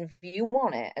 tunnel vision view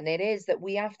on it. And it is that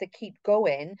we have to keep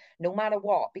going no matter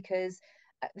what, because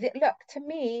look, to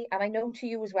me, and I know to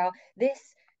you as well,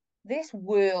 this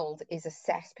world is a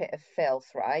cesspit of filth,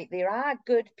 right? There are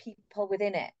good people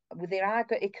within it. There are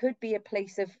good, it could be a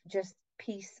place of just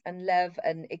peace and love,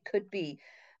 and it could be,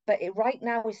 but right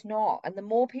now it's not. And the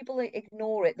more people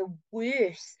ignore it, the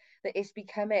worse that it's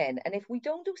becoming. And if we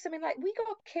don't do something, like, we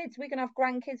got kids, we're gonna have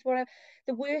grandkids, whatever,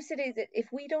 the worse it is, if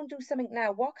we don't do something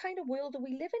now, what kind of world are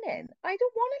we living in? I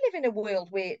don't want to live in a world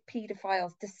where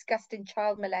paedophiles, disgusting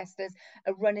child molesters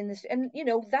are running this, and you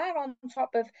know, they're on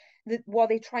top of what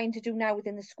they're trying to do now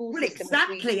within the school Well, system, which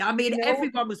we, exactly. I mean, you know,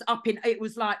 everyone was up in. It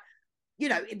was like, you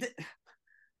know,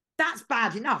 that's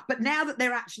bad enough. But now that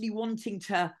they're actually wanting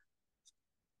to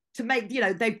make, you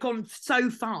know, they've gone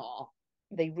so far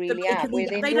they that really have, where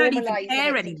they're they don't even normalizing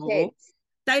care it to anymore. kids.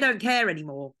 They don't care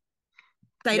anymore.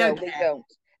 They No, don't they care. don't.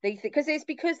 They because it's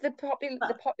because the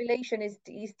But, population is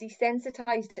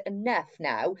desensitized enough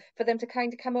now for them to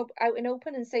kind of come up out and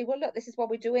open and say, well, look, this is what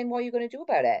we're doing. What are you going to do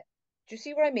about it? Do you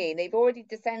see what I mean? They've already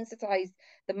desensitized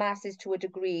the masses to a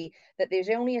degree that there's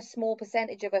only a small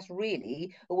percentage of us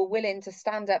really who are willing to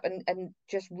stand up and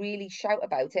just really shout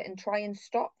about it and try and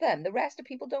stop them. The rest of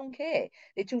people don't care.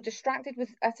 They're too distracted with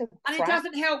utter and it crap.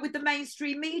 doesn't help with the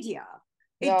mainstream media.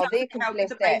 It No, they're doesn't help with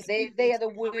the complicit. mainstream They media are the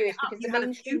covering it worst up. because the You had a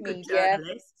few mainstream good media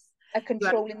journalists. are You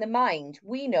had, controlling the mind.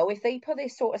 We know if they put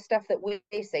this sort of stuff that we're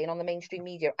saying on the mainstream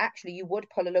media, actually you would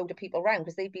pull a load of people around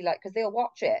because they'd be like, because they'll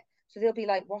watch it. So they'll be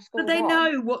like, what's but going they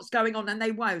on? know what's going on, and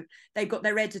they won't. They've got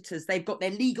their editors, they've got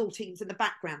their legal teams in the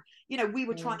background. You know, Mm.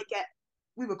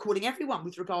 we were calling everyone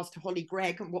with regards to Holly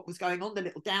Gregg and what was going on, the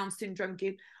little Down syndrome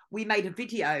kid. We made a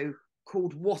video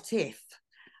called What If?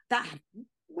 That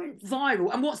went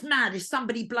viral. And what's mad is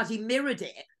somebody bloody mirrored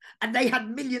it and they had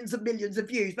millions and millions of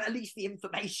views, but at least the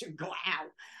information got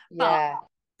out. But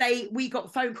Yeah. we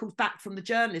got phone calls back from the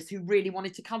journalists who really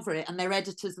wanted to cover it, and their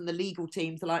editors and the legal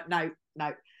teams are like, no,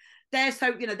 no. They're so,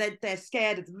 you know, they're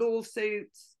scared of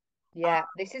lawsuits. Yeah.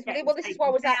 This is Getting well, this is what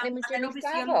taken was down. happening with And then Jimmy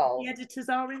obviously a lot of the Savile. editors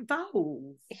are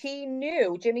involved. He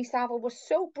knew Jimmy Savile was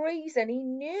so brazen. He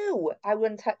knew how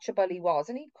untouchable he was,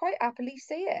 and he'd quite happily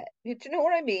say it. Do you know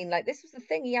what I mean? Like, this was the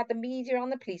thing. He had the media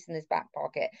and the police in his back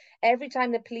pocket. Every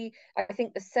time the police, I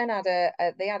think the Sun had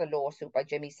they had a lawsuit by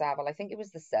Jimmy Savile. I think it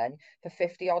was the Sun for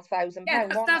 50 odd thousand Yeah, pound.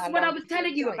 Wasn't that's that what I long was before he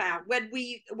telling you died? about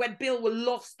when Bill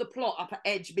lost the plot up at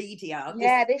Edge Media. This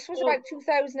Yeah, this was well, about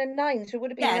 2009, so it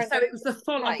would have been yeah, around so about it was the this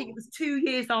full. I think it time. was 2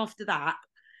 years after that.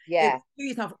 It Yeah, was 2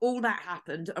 years after all that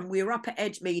happened, and we were up at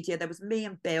Edge Media. There was me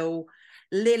and Bill,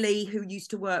 Lily, who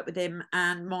used to work with him,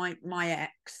 and my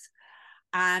ex.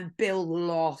 And Bill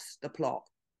lost the plot.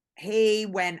 He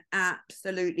went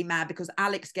absolutely mad because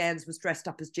Alex Gaines was dressed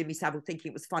up as Jimmy Savile,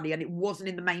 thinking it was funny, and it wasn't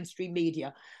in the mainstream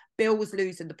media. Bill was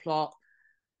losing the plot,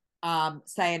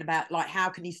 saying about, like, how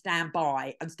can he stand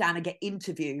by and stand and get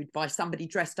interviewed by somebody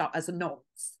dressed up as a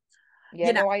nonce? yeah,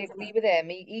 You know, no, I agree with him.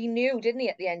 He knew, didn't he,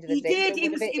 at the end of the he day, that did. it He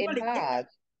would have was hit him yeah, hard.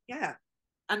 yeah.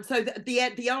 And so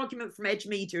the argument from Edge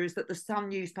Media is that the Sun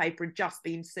newspaper had just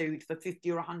been sued for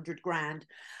 50 or 100 grand,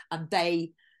 and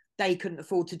they couldn't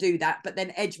afford to do that. But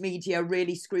then Edge Media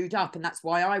really screwed up, and that's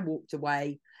why I walked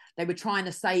away. They were trying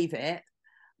to save it.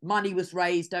 Money was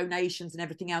raised, donations and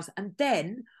everything else. And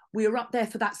then we were up there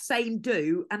for that same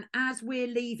do. And as we're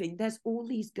leaving, there's all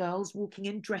these girls walking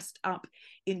in dressed up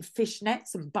in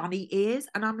fishnets and bunny ears.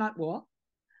 And I'm like, what?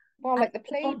 Well, And like the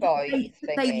Playboys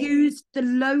they thingy. used the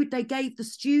load, they gave the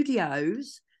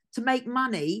studios to make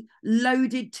money,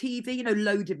 loaded TV, you know,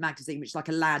 Loaded magazine, which is like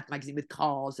a lad magazine with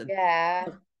cars, and Yeah.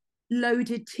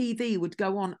 Loaded TV would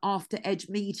go on after Edge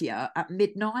Media at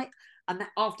midnight. And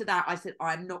after that, I said,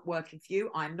 I'm not working for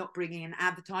you. I'm not bringing in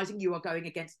advertising. You are going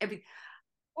against every,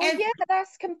 Well, every, yeah,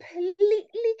 that's completely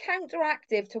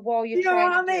counteractive to what you're you know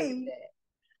what trying to I do with mean? it.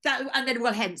 That, and then,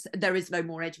 well, hence there is no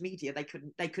more Edge Media. They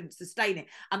couldn't sustain it,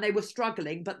 and they were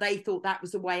struggling. But they thought that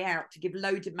was a way out, to give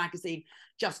Loaded magazine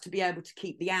just to be able to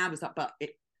keep the hours up. But I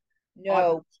went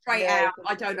No, straight no, out. 'cause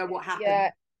I don't know what happened.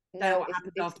 yeah, Don't know no, what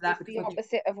happened it's after that, it's because the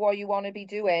opposite of what you want to be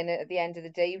doing at the end of the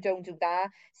day. You don't do that.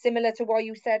 Similar to what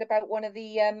you said about one of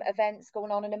the events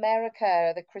going on in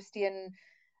America, the Christian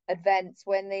events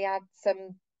when they had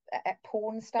some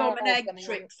porn star or something on.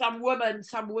 dominatrix, some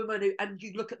woman who, and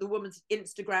you look at the woman's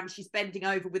Instagram, she's bending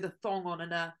over with a thong on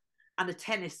and a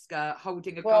tennis skirt,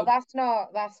 holding a Well, gold.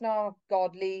 that's not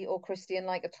godly or Christian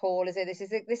like at all, is it? This is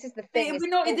the thing. It's We're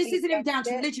not. This totally isn't even down against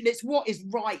to it. religion. It's what is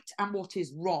right and what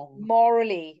is wrong.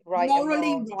 Morally right and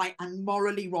Morally wrong. right and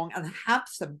morally wrong, and have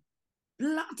some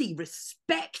bloody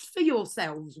respect for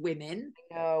yourselves, women.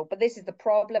 No, but this is the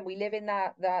problem. We live in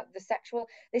that the sexual.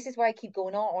 This is why I keep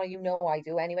going on, or you know I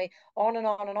do anyway, on and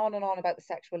on and on and on about the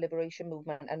sexual liberation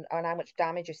movement and how much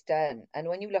damage it's done. And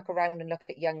when you look around and look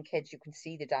at young kids, you can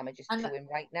see the damage it's And doing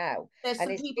right now. there's And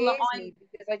some it people that scares I me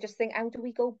because I just think, how do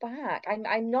we go back?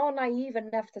 I'm not naive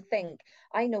enough to think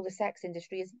I know the sex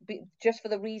industry is just for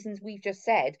the reasons we've just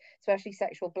said, especially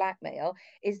sexual blackmail,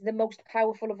 is the most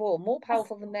powerful of all, more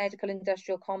powerful than medical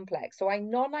industrial complex. So I'm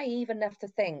not naive enough to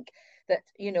think that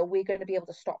we're going to be able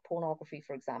to stop pornography,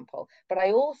 for example. But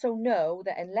I also know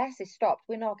that unless it's stopped,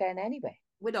 we're not getting anywhere.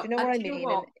 we're Do you not. know And what I do you know mean?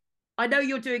 And what? I know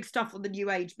you're doing stuff on the New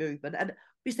Age movement, and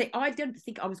obviously, I don't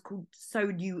think I was called so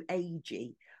New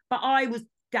Agey, but I was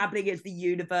dabbling into the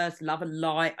universe, love and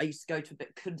light. I used to go to a bit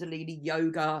of Kundalini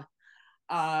yoga.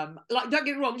 Like, don't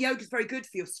get me wrong, yoga's very good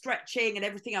for your stretching and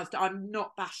everything else. I'm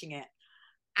not bashing it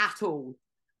at all.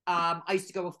 I used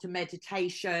to go off to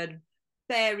meditation,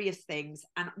 various things.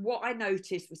 And what I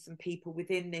noticed was some people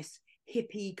within this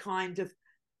hippie kind of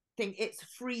thing, it's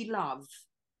free love.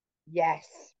 yes,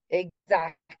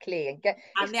 exactly. And And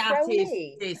it's that is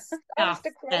Crowley.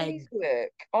 Alistair Crowley's disgusting.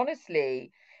 work.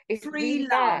 Honestly, it's Free really love.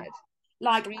 bad.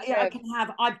 Like, Free I love. can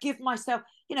have, I'd give myself,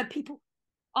 people,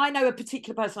 I know a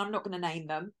particular person, I'm not going to name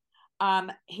them.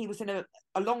 He was in a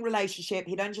long relationship.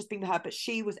 He'd only just been with her, but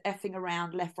she was effing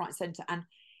around left, right, centre. And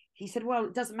he said, well,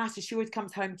 it doesn't matter. She always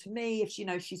comes home to me if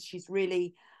she's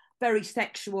really very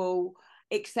sexual,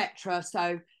 etc.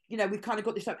 So, we've kind of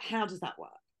got this up. How does that work?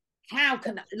 How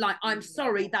can that, like, I'm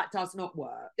sorry, that does not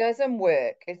work. Doesn't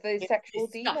work. It's the It's sexual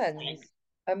disgusting. demons.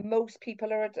 And most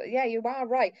people are, yeah, you are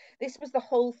right. This was the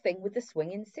whole thing with the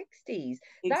swinging 60s.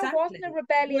 That wasn't a Exactly.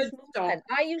 rebellious Woodstock. movement.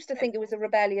 I used to think it was a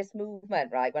rebellious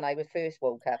movement, right? When I was first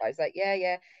woke up, I was like, yeah,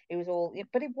 yeah, it was all,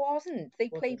 but it wasn't. They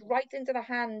Was played it? right into the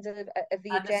hands of the And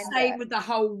the same agenda. with the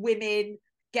whole women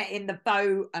getting the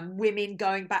vote and women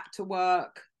going back to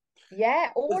work. Yeah,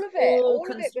 It was all of it. all All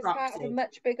of it was part of a constructed.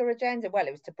 much bigger agenda. Well,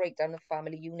 it was to break down the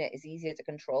family unit. It's easier to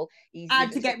control, easier And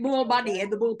to to get support more money, children.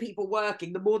 and the more people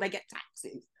working, the more they get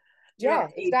taxes. Do you know what Yeah, I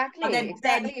mean? And exactly, then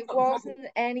exactly. you've It got the problem. wasn't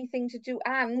anything to do.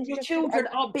 And Your just to, children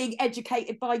aren't being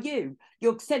educated by you.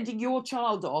 You're sending your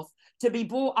child off to be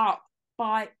brought up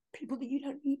by people that you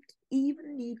don't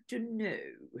even need to know.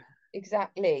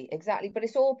 exactly, exactly. But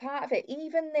it's all part of it.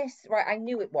 Even this, right? I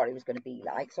knew what it was going to be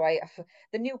like. So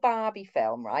the new Barbie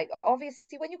film, right?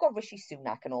 Obviously, when you've got Rishi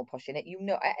Sunak and all pushing it,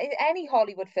 any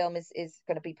Hollywood film is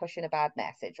going to be pushing a bad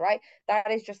message, right?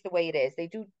 That is just the way it is. They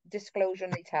do disclosure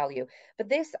and they tell you. But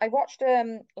this, I watched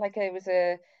like it was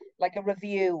a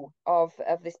review of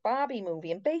this Barbie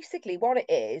movie, and basically what it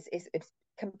is it's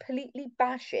completely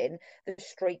bashing the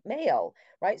straight male,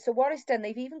 right? So what it's done,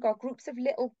 they've even got groups of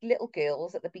little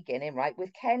girls at the beginning, right,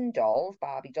 with Ken dolls,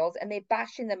 Barbie dolls, and they're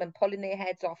bashing them and pulling their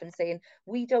heads off and saying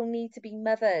we don't need to be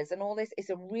mothers and all this. Is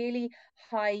a really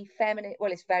high feminine.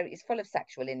 Well, it's full of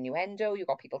sexual innuendo. You've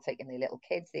got people taking their little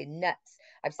kids. They're nuts.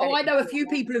 I've said Oh, it I know a before. few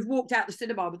people who've walked out the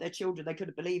cinema with their children. They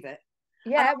couldn't believe it.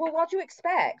 And Yeah, well, what do you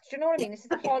expect? Do you know what I mean? This is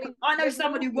the I know Hollywood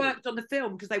someone who movie. worked on the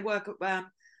film because they work at,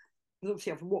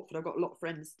 obviously I'm from Watford. I've got a lot of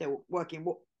friends still working,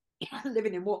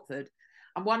 living in Watford.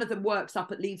 And one of them works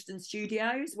up at Leavesden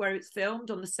Studios where it's filmed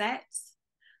on the sets,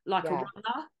 like a Yeah.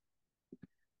 runner.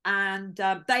 And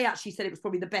they actually said it was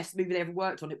probably the best movie they ever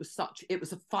worked on. It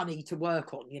was a funny to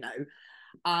work on.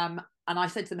 And I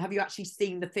said to them, have you actually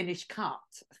seen the finished cut?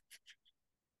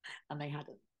 And they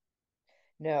hadn't.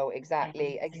 No,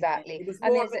 exactly, exactly. It was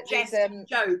And more of there's a there's jest and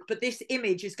joke, but this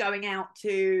image is going out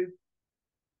to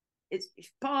it's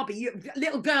Barbie.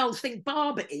 Little girls think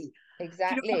Barbie. Do you know what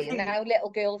exactly. I mean? Now little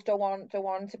girls don't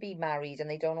want to be married and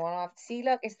they don't want to have see,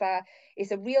 look,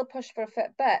 it's a real push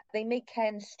but they make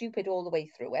Ken stupid all the way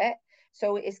through it.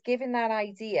 So it's giving that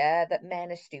idea that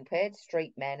men are stupid,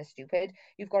 straight men are stupid.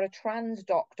 You've got a trans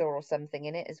doctor or something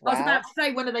in it as I was about well. to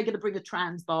say, when are they going to bring a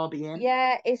trans Barbie in?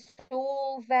 Yeah, it's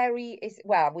all very, it's,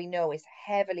 well, we know it's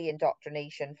heavily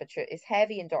indoctrination for it's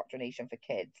heavy indoctrination for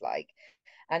kids, like,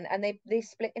 and they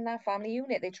split in their family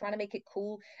unit. They're trying to make it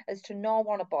cool as to not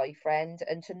want a boyfriend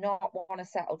and to not want to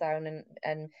settle down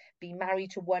and be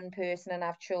married to one person and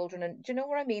have children. And do you know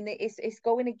what I mean? It's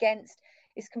going against,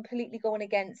 it's completely going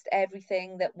against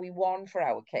everything that we want for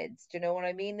our kids. Do you know what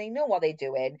I mean? They know what they're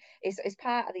doing. It's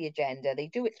part of the agenda. They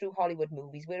do it through Hollywood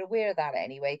movies. We're aware of that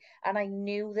anyway. And I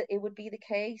knew that it would be the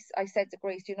case. I said to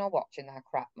Grace, "You're not watching that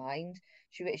crap, mind."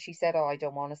 She said, "Oh, I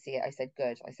don't want to see it." I said,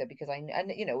 "Good." I said, because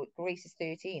and you know, Grace is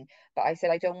 13, but I said,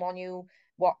 "I don't want you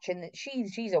watching that."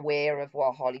 She's aware of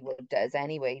what Hollywood does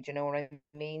anyway. Do you know what I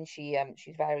mean? She's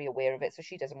very aware of it, so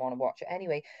she doesn't want to watch it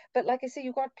anyway. But like I say,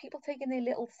 you've got people taking their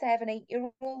little 7,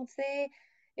 8-year-olds there.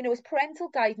 You know, it's parental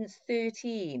guidance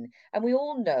 13. And we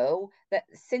all know that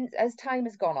since as time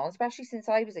has gone on, especially since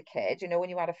I was a kid, you know, when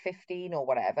you had a 15 or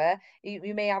whatever,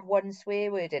 you may have one swear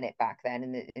word in it back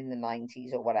then in the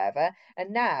 90s or whatever.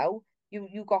 And now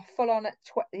you got full on at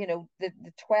you know, the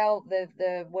 12,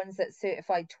 the ones that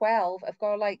certified 12 have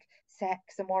got like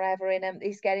sex and whatever in them.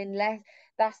 It's getting less.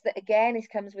 That's the again, it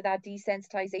comes with our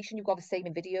desensitization. You've got the same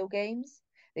in video games.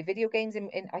 The video games in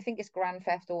I think it's Grand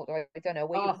Theft Auto, I don't know,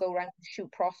 where you Oh, go around and shoot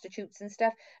prostitutes and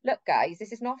stuff. Look, guys,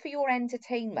 this is not for your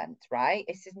entertainment, right?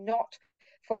 This is not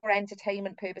for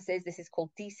entertainment purposes. This is called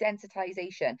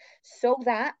desensitization, so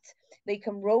that they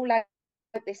can roll out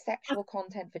this sexual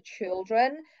content for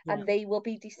children yeah. and they will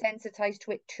be desensitized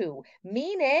to it too.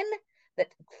 Meaning that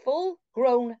full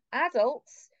grown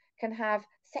adults can have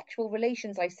sexual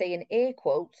relations, I say in air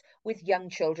quotes, with young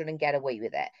children and get away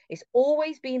with it. It's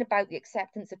always been about the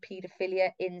acceptance of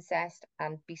paedophilia, incest,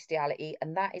 and bestiality,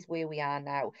 and that is where we are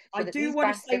now. I So that do these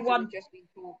want to say bastards who one. have just been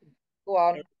talking, go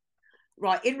on.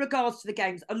 Right, in regards to the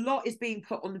games, a lot is being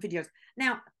put on the videos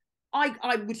now.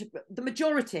 I would, the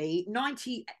majority,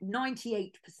 98%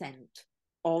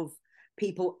 of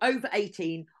people over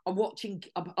 18 are watching,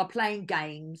 are playing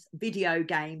games, video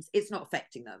games. It's not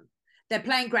affecting them. They're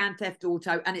playing Grand Theft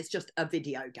Auto and it's just a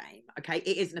video game. Okay,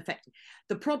 it isn't affecting.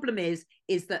 The problem is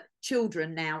that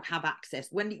children now have access.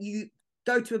 When you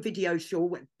go to a video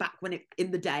store, back when it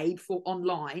in the day for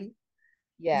online,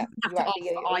 Yeah, you have you to have to ask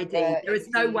be for ID. over There is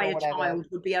no 18 way or a whatever. child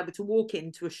would be able to walk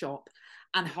into a shop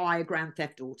and hire Grand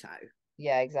Theft Auto.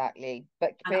 Yeah, exactly.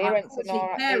 But And parents are unfortunately,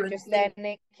 not, they're parents just think, letting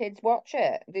their kids watch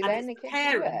it. They're and letting it's their the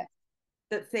kids do it. parents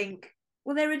that think,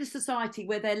 well, they're in a society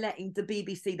where they're letting the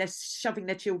BBC, they're shoving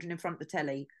their children in front of the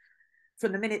telly.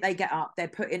 From the minute they get up, they're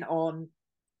putting on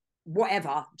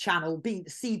whatever channel,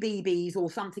 CBBS or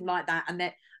something like that,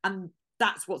 and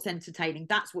that's what's entertaining.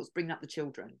 That's what's bringing up the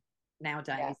children Yeah,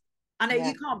 nowadays. I know yeah.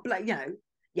 you can't blame,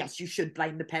 yes, you should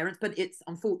blame the parents, but it's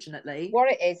unfortunately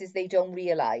What it is they don't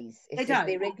realize. they It's just don't.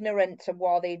 they're ignorant to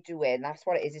what they're doing. That's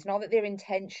what it is. It's not that they're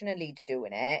intentionally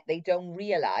doing it. They don't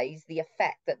realize the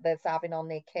effect that that's having on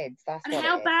their kids. That's And what it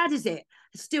how is. bad is it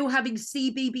still having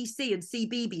CBBC and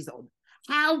CBeebies on?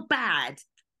 How bad?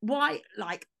 Why?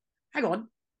 Like, hang on,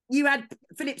 you had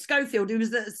Philip Schofield, who was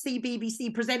the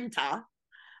CBBC presenter,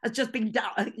 has just been, do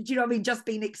you know what I mean, just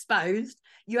been exposed.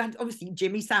 You had obviously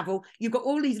Jimmy Savile. You've got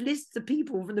all these lists of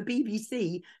people from the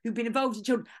BBC who've been involved in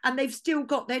children, and they've still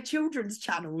got their children's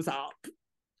channels up.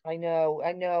 I know,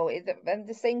 I know. And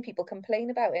the same people complain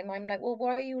about it. And I'm like, well,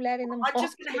 why are you letting them I'm watch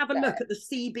just going to it have a look then? at the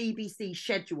CBBC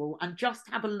schedule and just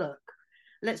have a look.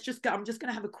 Let's just go. I'm just going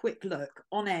to have a quick look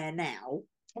on air now.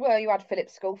 Well, you had Philip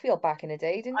Schofield back in the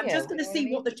day, didn't I'm just you? going You to know what I see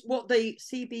mean? what the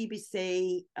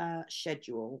CBBC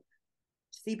schedule,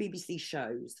 CBBC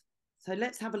shows. So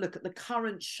let's have a look at the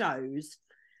current shows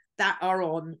that are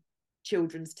on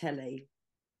children's telly.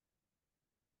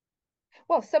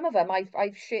 Well, some of them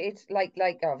I've shared like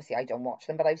obviously I don't watch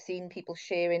them, but I've seen people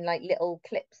sharing like little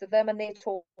clips of them, and they're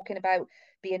talking about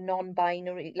being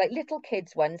non-binary, like little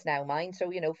kids ones now, mind. So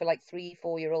you know, for like 3,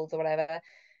 4 year olds or whatever,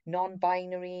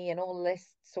 non-binary and all this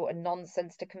sort of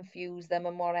nonsense to confuse them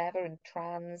and whatever, and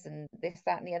trans and this,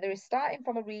 that, and the other is starting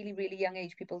from a really, really young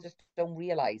age. People just don't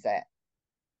realize it.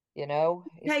 You know,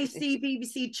 Okay, it's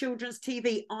CBBC Children's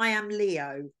TV, I Am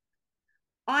Leo.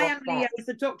 I Am what's Leo that? is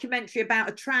a documentary about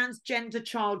a transgender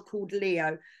child called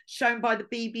Leo, shown by the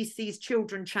BBC's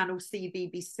children channel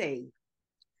CBBC.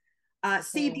 Hmm.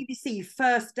 CBBC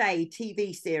First Day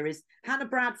TV series. Hannah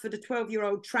Bradford, a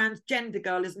 12-year-old transgender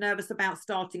girl, is nervous about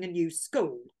starting a new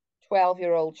school.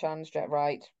 12-year-old transgender,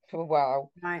 right?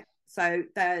 Wow. Right. So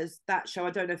there's that show.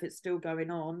 I don't know if it's still going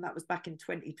on. That was back in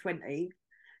 2020.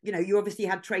 you know, you obviously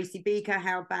had Tracy Beaker.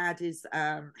 How bad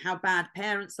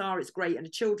parents are. It's great in a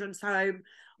children's home.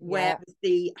 Where Yeah, was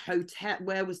the hotel?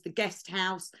 Where was the guest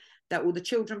house that all the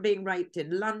children being raped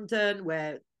in London?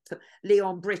 Where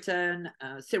Leon Britton,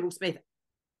 Cyril Smith,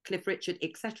 Cliff Richard,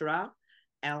 etc.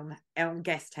 Elm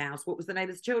Guest House. What was the name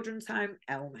of the children's home?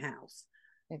 Elm House.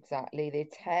 exactly. They're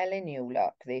telling you,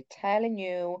 look, they're telling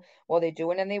you what they're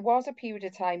doing. And there was a period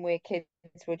of time where kids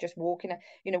were just walking,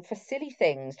 for silly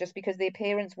things, just because their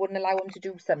parents wouldn't allow them to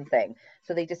do something.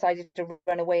 So they decided to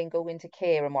run away and go into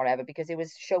care and whatever, because it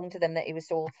was shown to them that it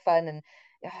was all fun and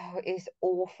it's Oh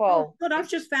awful. God, I've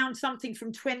just found something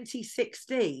from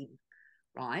 2016,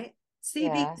 right?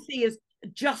 Yeah. CBBC is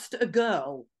Just a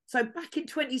Girl. So back in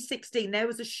 2016, there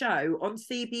was a show on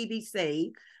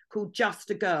CBBC called Just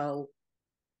a Girl,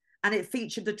 and it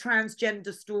featured the transgender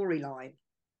storyline.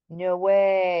 No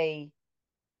way.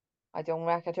 I don't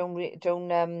Just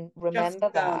a remember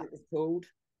Girl, that. it was called.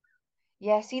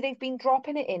 Yeah, see, they've been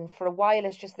dropping it in for a while.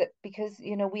 It's just that because,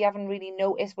 we haven't really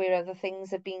noticed where other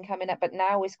things have been coming up, but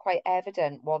now it's quite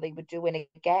evident what they were doing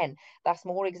again. That's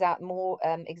more example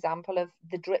of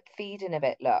the drip feeding of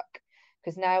it, look.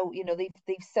 Because now, they've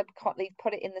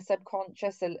put it in the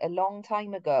subconscious a long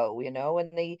time ago,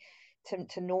 and they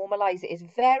to normalize it is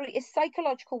it's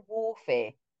psychological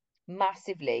warfare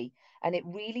massively, and it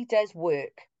really does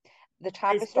work. The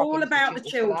It's all Tavistock about the Institute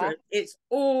is for children. that. It's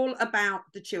all about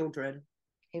the children.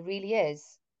 It really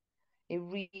is. It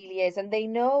really is. And they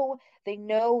know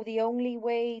the only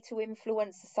way to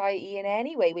influence society in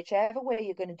any way, whichever way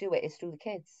you're going to do it, is through the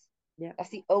kids. Yeah. That's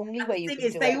the only And way the you thing can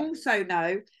is, do they it. also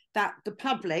know that the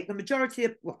public, the majority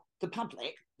of, well, the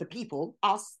public, the people,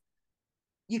 us,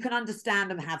 you can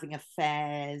understand them having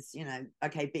affairs,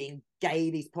 okay, being gay,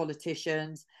 these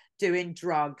politicians, doing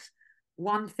drugs.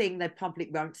 One thing the public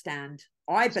won't stand,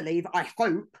 I believe, I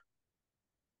hope,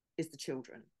 is the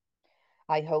children.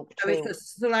 I hope So too.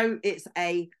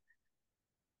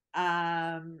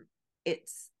 um,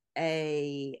 it's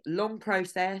a long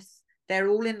process. They're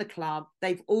all in the club.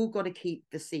 They've all got to keep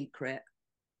the secret.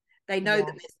 They know that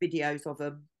Yes. there's videos of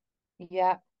them.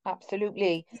 Yeah,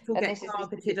 absolutely. People And get this is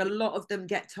targeted. A lot of them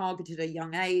get targeted at a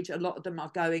young age. A lot of them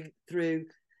are going through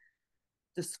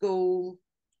the school,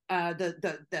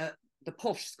 the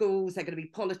posh schools. They're going to be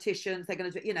politicians. They're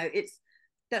going to do, it's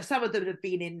that some of them have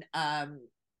been in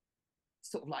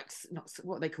sort of like, not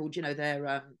what they called,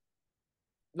 they're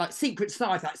like secret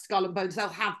society, like Skull and Bones. They'll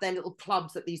have their little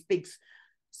clubs at these big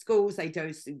schools. They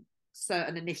do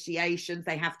certain initiations.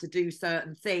 They have to do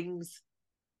certain things.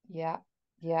 yeah,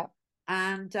 yeah.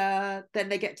 And then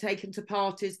they get taken to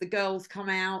parties. The girls come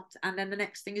out, and then the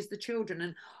next thing is the children.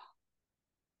 And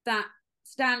that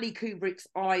Stanley Kubrick's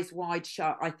Eyes Wide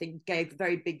Shut, I think, gave a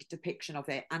very big depiction of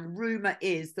it. And rumor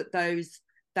is that those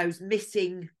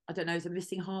missing, I don't know, is a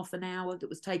missing half an hour that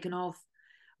was taken off,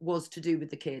 was to do with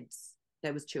the kids.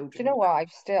 There was Do children you know in what?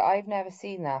 that. I've never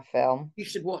seen that film. You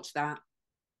should watch that.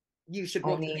 You should I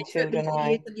watch it. need It to, took me don't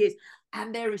years I? and years.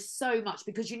 And there is so much,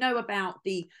 because about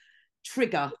the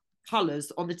trigger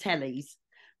colours on the tellies.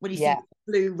 When you see Yeah,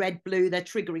 blue, red, blue, they're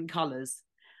triggering colours.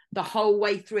 The whole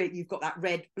way through it, you've got that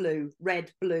red, blue,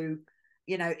 red, blue.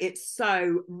 It's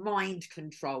so mind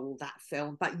control, that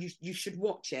film, but you should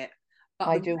watch it. But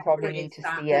I the do probably rumor need is to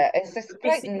that see it. It's the just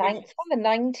like missing link, it's from the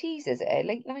 90s, is it?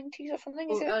 Late 90s or something,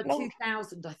 is it? No.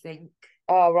 2000, I think.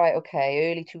 Oh, right,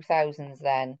 okay. Early 2000s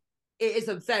then. It is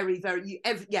a very, very,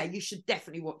 yeah, you should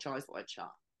definitely watch Eyes Wide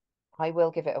Shut. I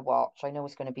will give it a watch. I know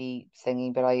it's going to be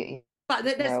thingy, but But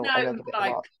there's I no, will give it a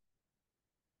like, watch.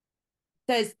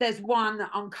 there's one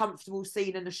uncomfortable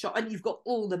scene in a shot, and you've got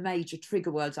all the major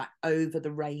trigger words like over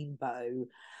the rainbow,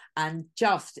 and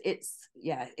just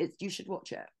you should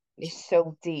watch it. It's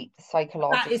so deep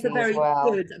That is a psychologically as very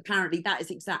well. good, apparently that is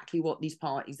exactly what these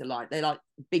parties are like. They're like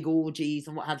big orgies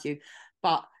and what have you,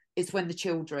 but it's when the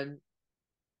children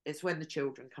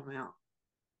come out.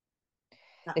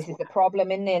 That's This is what the happens.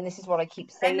 problem in there, and this is what I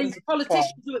keep Then saying these to people.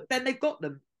 politicians, then they've got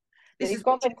them. This They've is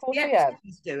what got, of Jeffrey course, they have.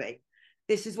 Epstein's doing.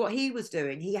 This is what he was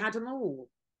doing. He had them all.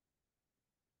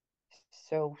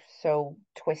 So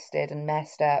twisted and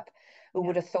messed up. Who Yeah.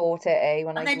 would have thought it, eh?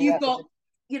 When And I then grew you've up as a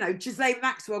got, Ghislaine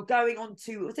Maxwell going on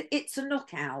to, was it It's a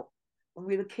Knockout? When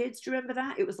we were kids, do you remember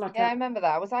that? It was like yeah, I remember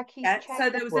that. Was that Keith yeah. So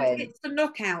there was an Chegwin? It's a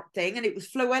Knockout thing, and it was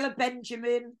Floella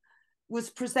Benjamin was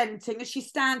presenting, and she's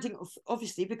standing,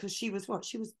 obviously, because she was what?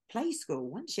 She was play school,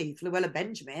 wasn't she? Floella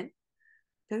Benjamin,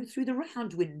 go through the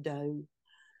round window.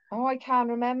 Oh, I can't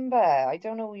remember. I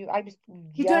don't know. I was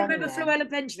You don't young remember then. Floella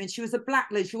Benjamin? She was a black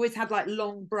lady. She always had like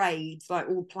long braids, like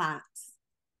all plaits.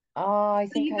 Oh, I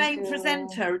think The I main do.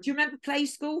 presenter. Do you remember Play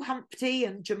School? Humpty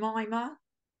and Jemima.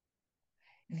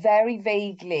 Very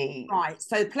vaguely. Right.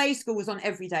 So Play School was on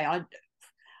every day. I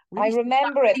I really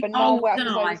remember it, but not old, well, don't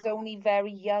because I I? was only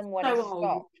very young when it So old.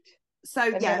 stopped. So Let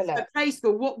me have yeah, a so look. Play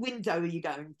School, what window are you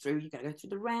going through? You're going to go through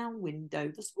the round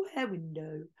window, the square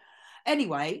window.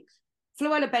 Anyway,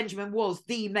 Floella Benjamin was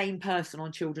the main person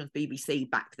on children's BBC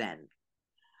back then.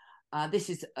 This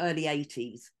is early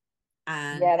 80s.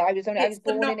 And Yeah, I it's was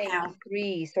the born in knockout.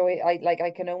 83, so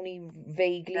I can only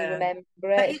vaguely Yeah. remember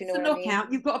But it, if you it's know the what I mean.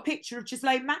 knockout. You've got a picture of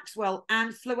Ghislaine Maxwell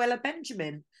and Floella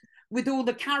Benjamin with all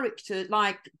the characters,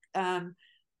 like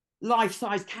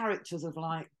life-size characters of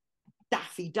like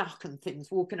Daffy Duck and things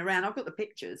walking around. I've got the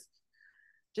pictures.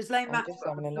 Ghislaine I'm just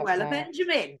Maxwell having and a look Floella now.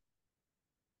 Benjamin.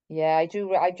 Yeah, I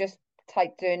do. I just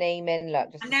typed her name in,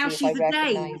 look, just And to now see if I she's a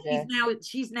dame. recognize her.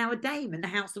 She's now a dame in the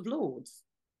House of Lords.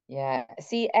 Yeah.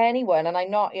 See, anyone, and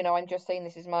I'm not, I'm just saying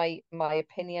this is my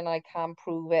opinion. I can't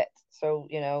prove it. So,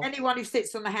 Anyone who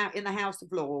sits on in the House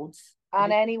of Lords,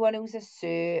 and anyone who's a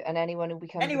sir and anyone who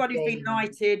becomes a anyone who's been dame,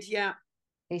 knighted, yeah,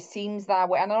 it seems that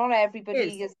way. And not everybody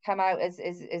is. has come out as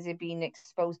it being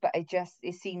exposed, but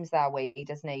it seems that way,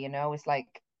 doesn't it? It's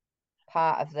like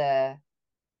part of I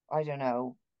don't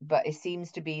know, but it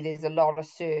seems to be there's a lot of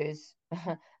sirs,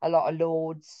 a lot of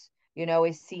lords.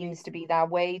 It seems to be that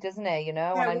way, doesn't it? And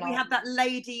Yeah, I'm well, we not. had that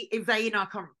lady Ivana, I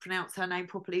can't pronounce her name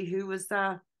properly, who was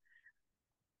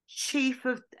chief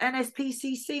of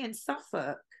NSPCC in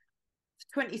Suffolk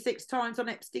 26 times on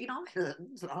Epstein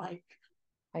Island. Like,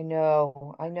 I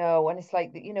know, and it's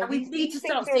like and we need to these things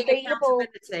start are seeing available. accountability.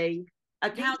 These things are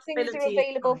Accountability is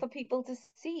available coming. for people to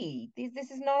see.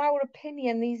 This is not our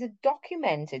opinion. These are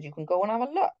documented. You can go and have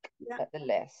a look Yeah, at the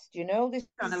list. This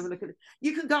go and have a is look at it.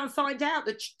 You can go and find out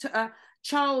that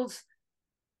Charles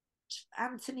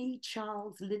Anthony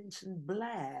Charles Linton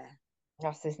Blair,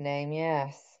 that's his name.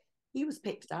 Yes, he was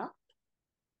picked up.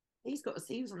 He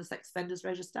was on the sex offenders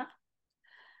register.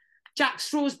 Jack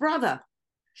Straw's brother,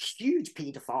 huge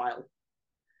paedophile.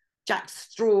 Jack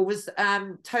Straw was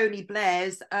Tony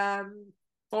Blair's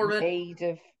foreign maid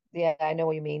of. Yeah, I know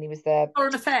what you mean. He was there.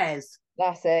 foreign affairs.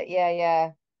 That's it. Yeah, yeah.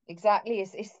 Exactly.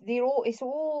 It's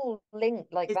all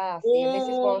linked like It's that. See, and this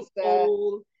is what's the.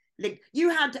 all linked. You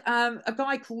had a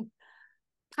guy called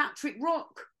Patrick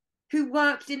Rock who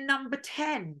worked in number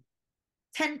 10.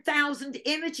 10,000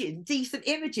 images, decent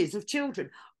images of children.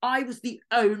 I was the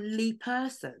only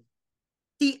person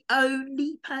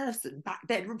back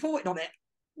then reporting on it.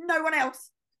 No one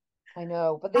else. I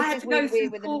know, but I this had is to go through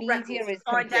where the court media records to is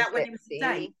find out when complicit. it was a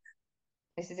date. See,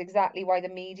 this is exactly why the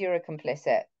media are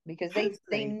complicit, because they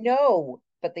Totally. know,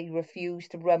 but they refuse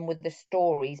to run with the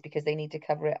stories because they need to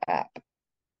cover it up.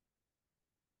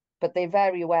 But they're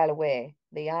very well aware.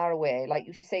 They are aware. Like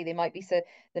you say, there might be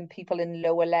some people in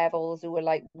lower levels who are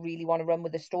like really want to run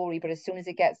with the story, but as soon as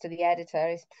it gets to the editor,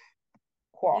 it's Yeah.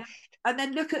 quashed. And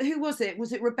then look at who was it?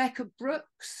 Was it Rebecca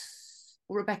Brooks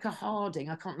or Rebecca Harding?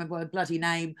 I can't remember her bloody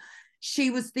name. She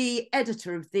was the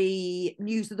editor of the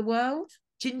News of the World,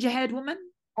 ginger haired woman.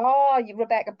 Oh,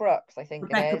 Rebecca Brooks, I think it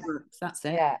Rebecca is. Brooks, that's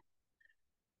it. Yeah.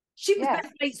 She was Yes.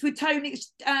 best mates with Tony,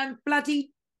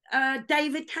 bloody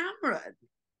David Cameron.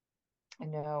 I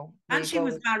know. There And you she go.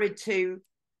 was married to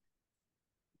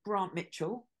Grant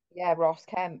Mitchell. Yeah, Ross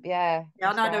Kemp. Yeah, Yeah,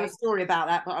 that's I know a right. story about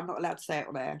that, but I'm not allowed to say it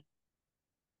on air.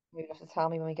 You'll have to tell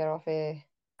me when we get off here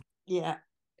Yeah,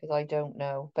 because I don't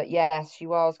know. But yes, she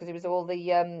was, because it was all the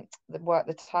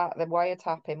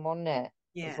wiretapping, wasn't it, as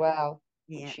yeah, well,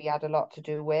 which yeah, she had a lot to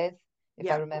do with, if I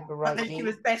yeah. remember But then she rightly.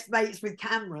 was best mates with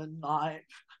Cameron. Like,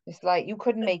 It's like you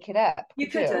couldn't make it up, you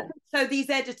could couldn't. you? So these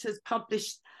editors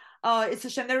published. It's a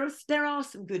shame. There are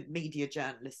some good media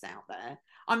journalists out there.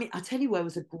 I mean, I tell you where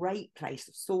was a great place,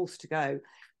 a source to go.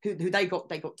 Who they got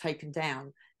taken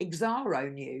down.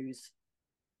 Exaro News.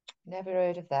 Never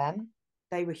heard of them.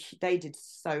 They did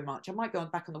so much. I might go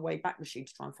back on the way back machine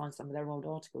to try and find some of their old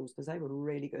articles because they were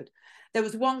really good. There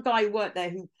was one guy who worked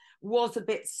there who was a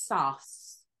bit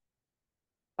sus,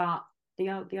 but the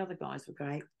other guys were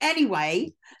great.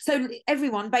 Anyway, so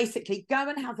everyone basically go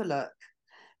and have a look.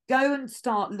 Go and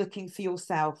start looking for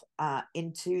yourself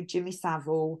into Jimmy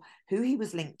Savile, who he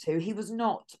was linked to. He was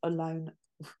not alone.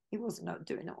 He wasn't not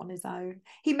doing it on his own.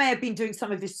 He may have been doing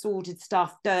some of his sordid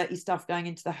stuff, dirty stuff, going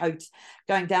into the hotel,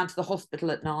 going down to the hospital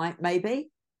at night,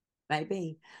 maybe.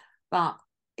 But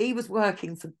he was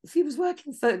working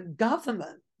for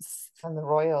governments And the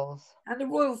Royals. and the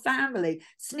royal family,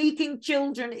 sneaking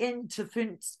children into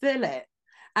Prince Philip.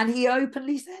 And he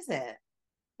openly says it.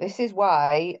 This is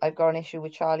why I've got an issue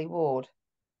with Charlie Ward.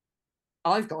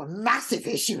 I've got a massive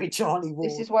issue with Charlie This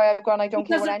Ward. is why I've gone, I He don't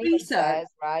care what doesn't anyone research. says,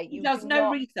 right? He You does do no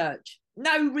not. research.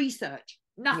 No research.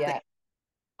 Nothing. Yeah,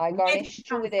 I got Where an did he issue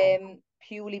come with from? him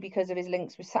purely because of his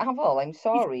links with Savile. I'm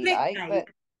sorry, but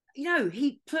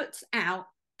he puts out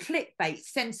clickbait,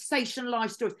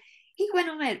 sensationalized stories. He went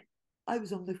on it. I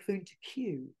was on the phone to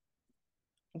Q.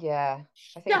 Yeah,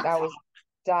 I think that was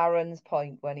Darren's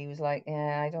point when he was like,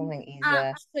 yeah, I don't think he's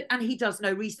and he does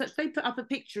no research. They put up a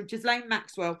picture of Ghislaine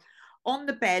Maxwell on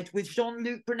the bed with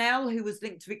Jean-Luc Brunel, who was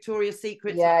linked to Victoria's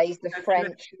Secret. Yeah, he's the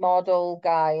French model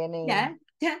guy, isn't he?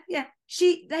 Yeah.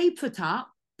 They put up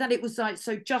that it was like,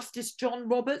 so Justice John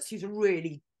Roberts, who's a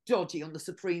really dodgy on the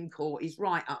Supreme Court, he's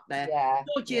right up there.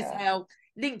 Dodgy as hell,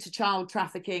 linked to child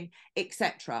trafficking,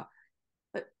 etc.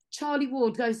 But Charlie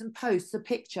Ward goes and posts a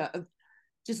picture of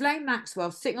Ghislaine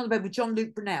Maxwell sitting on the bed with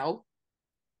Jean-Luc Brunel.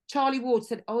 Charlie Ward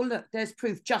said, oh, look, there's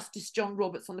proof, Justice John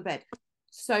Roberts on the bed.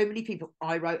 So many people,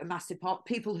 I wrote a massive part,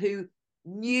 people who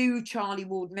knew Charlie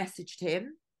Ward messaged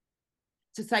him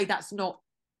to say that's not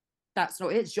it.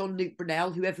 It's Jean-Luc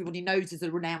Brunel, who everybody knows is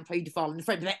a renowned paedophile and a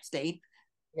friend of Epstein.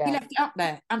 Yeah. He left it up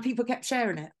there and people kept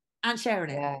sharing it.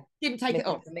 Didn't take it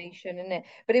off. Information, isn't it?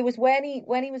 But it was when he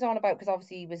was on about, because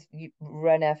obviously he was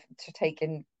runner to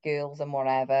taking girls and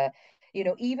whatever.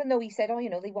 Even though he said,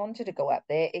 they wanted to go up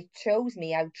there, it shows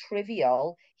me how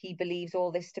trivial he believes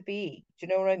all this to be. Do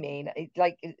you know what I mean?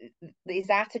 His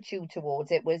attitude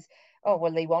towards it was, oh,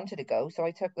 well, they wanted to go, so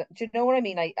I took them. Do you know what I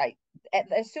mean? I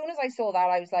as soon as I saw that,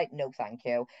 I was like, no, thank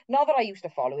you. Not that I used to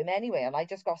follow him anyway, and I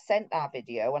just got sent that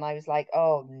video, and I was like,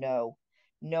 oh, no.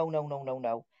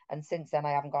 And since then,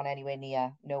 I haven't gone anywhere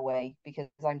near, no way, because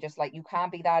I'm just like, you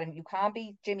can't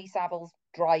be Jimmy Savile's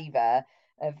driver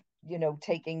of,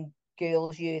 taking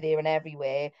girls here, there, and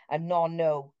everywhere, and not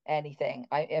know anything.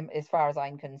 I am, as far as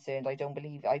I'm concerned, I don't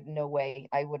believe. No way.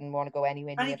 I wouldn't want to go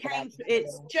anywhere near.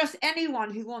 It's just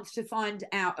anyone who wants to find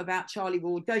out about Charlie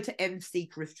Ward, go to M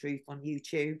Seeker of Truth on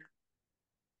YouTube.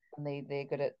 And they're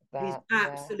good at that. He's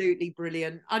absolutely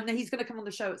brilliant. I know he's going to come on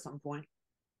the show at some point.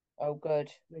 Oh,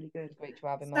 good. Really good. It's great to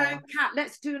have him on. So, Kat,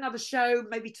 let's do another show,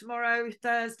 maybe tomorrow,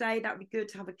 Thursday. That would be good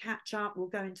to have a catch up. We'll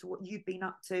go into what you've been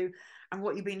up to and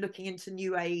what you've been looking into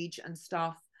New Age and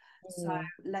stuff. So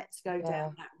let's go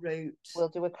down that route. We'll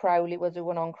do a Crowley. We'll do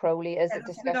one on Crowley. That's a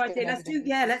good idea.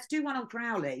 Let's do one on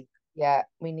Crowley. Yeah,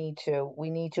 we need to,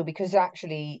 because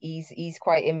actually he's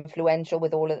quite influential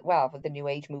with with the New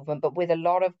Age movement, but with a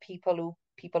lot of people who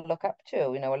people look up to.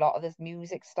 A lot of the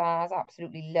music stars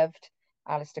absolutely loved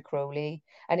Aleister Crowley,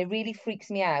 and it really freaks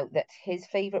me out that his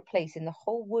favorite place in the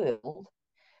whole world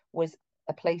was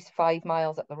a place 5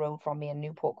 miles up the road from me in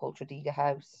Newport called Tredegar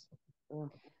House.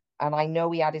 And I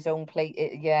know he had his own place,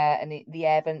 and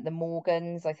the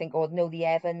Morgans, I think, the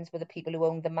Evans were the people who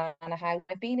owned the manor house.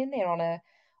 I've been in there on a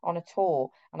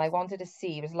tour, and I wanted to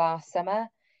see, it was last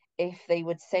summer, if they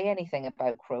would say anything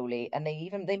about Crowley. And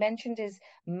they mentioned his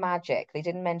magic. They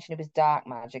didn't mention it was dark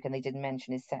magic, and they didn't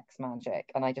mention his sex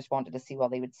magic. And I just wanted to see what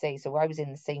they would say. So I was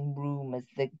in the same room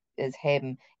as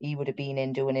him. He would have been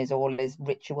in doing all his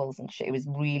rituals and shit. It was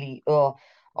really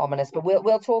ominous. But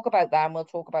we'll talk about that, and we'll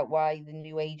talk about why the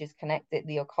New Age is connected,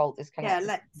 the occult is connected to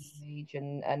the New Age,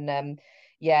 and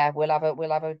we'll have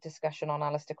a discussion on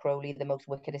Aleister Crowley, the most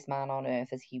wickedest man on earth,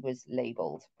 as he was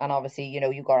labelled. And obviously,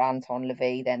 you got Anton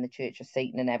LaVey, then the Church of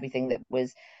Satan and everything that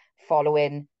was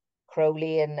following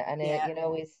Crowley and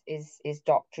his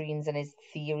doctrines and his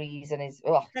theories and his.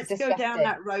 Let's go down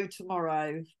that road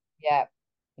tomorrow. Yeah,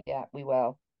 we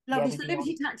will. Lovely. So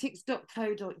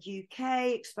libertytactics.co.uk,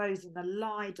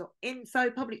 exposingthelie.info,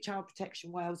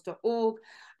 publicchildprotectionwales.org,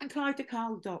 and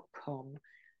clivedecarl.com.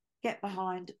 Get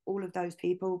behind all of those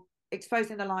people.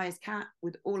 Exposing the Lie is Kat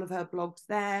with all of her blogs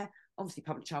there. Obviously,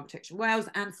 Public Child Protection Wales,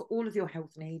 and for all of your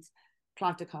health needs,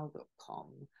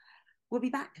 clivedecarl.com. We'll be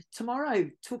back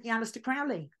tomorrow talking Aleister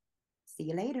Crowley. See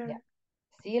you later. Yeah.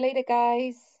 See you later,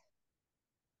 guys.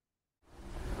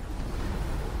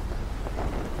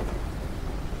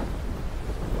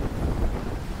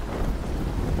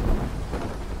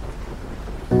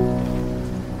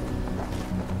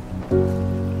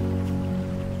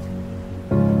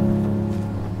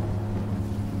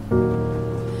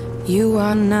 You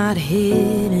are not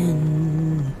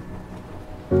hidden.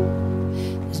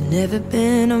 There's never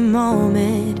been a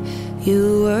moment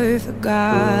you were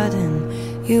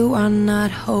forgotten. You are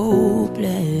not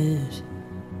hopeless.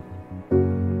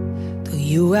 Though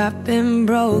you have been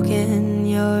broken,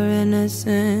 your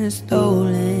innocence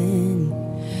stolen,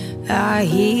 I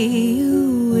hear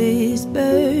you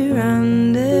whisper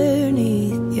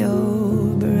underneath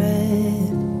your breath.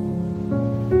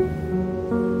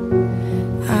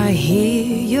 I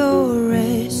hear your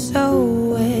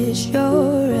SOS,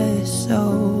 your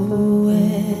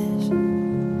SOS.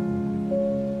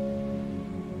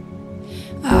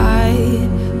 I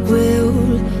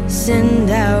will send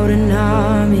send out an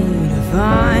army to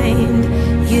find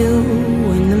you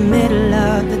in the middle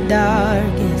of the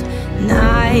darkest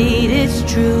night. It's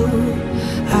true,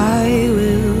 I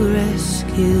will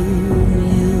rescue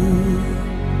you.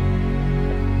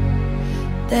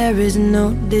 There is no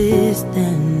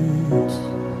distance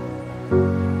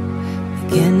that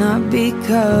cannot be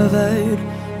covered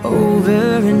over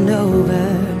and over.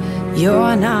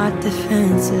 You're not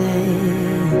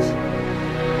defenseless.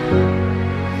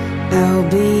 I'll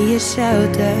be your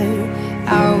shelter,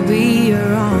 I'll be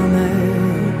your armor.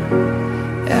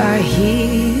 I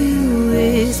hear you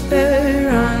whisper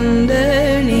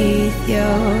underneath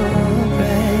your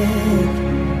breath.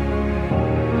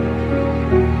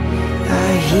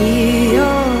 I hear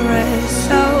your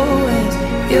SOS,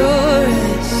 your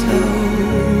SOS.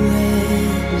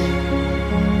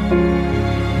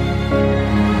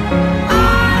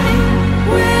 I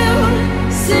will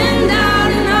send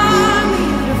out an army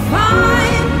to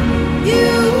find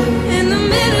you in the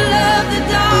middle of the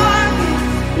darkest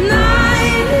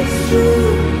night. It's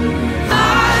true,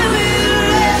 I will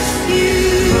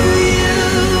rescue you.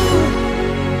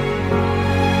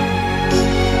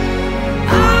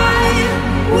 I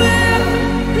will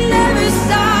never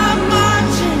stop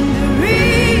marching to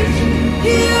reach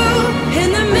you in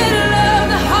the middle of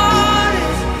the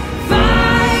hardest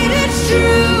fight. It's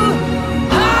true,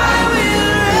 I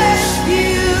will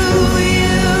rescue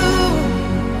you.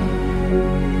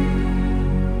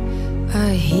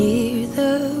 I hear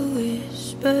the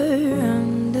whisper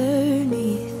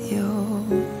underneath your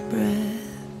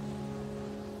breath.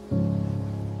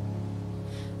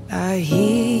 I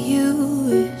hear you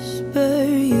whisper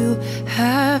you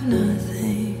have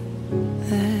nothing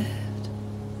left.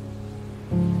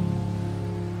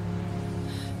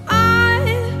 I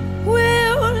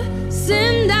will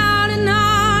send out an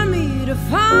army to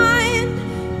find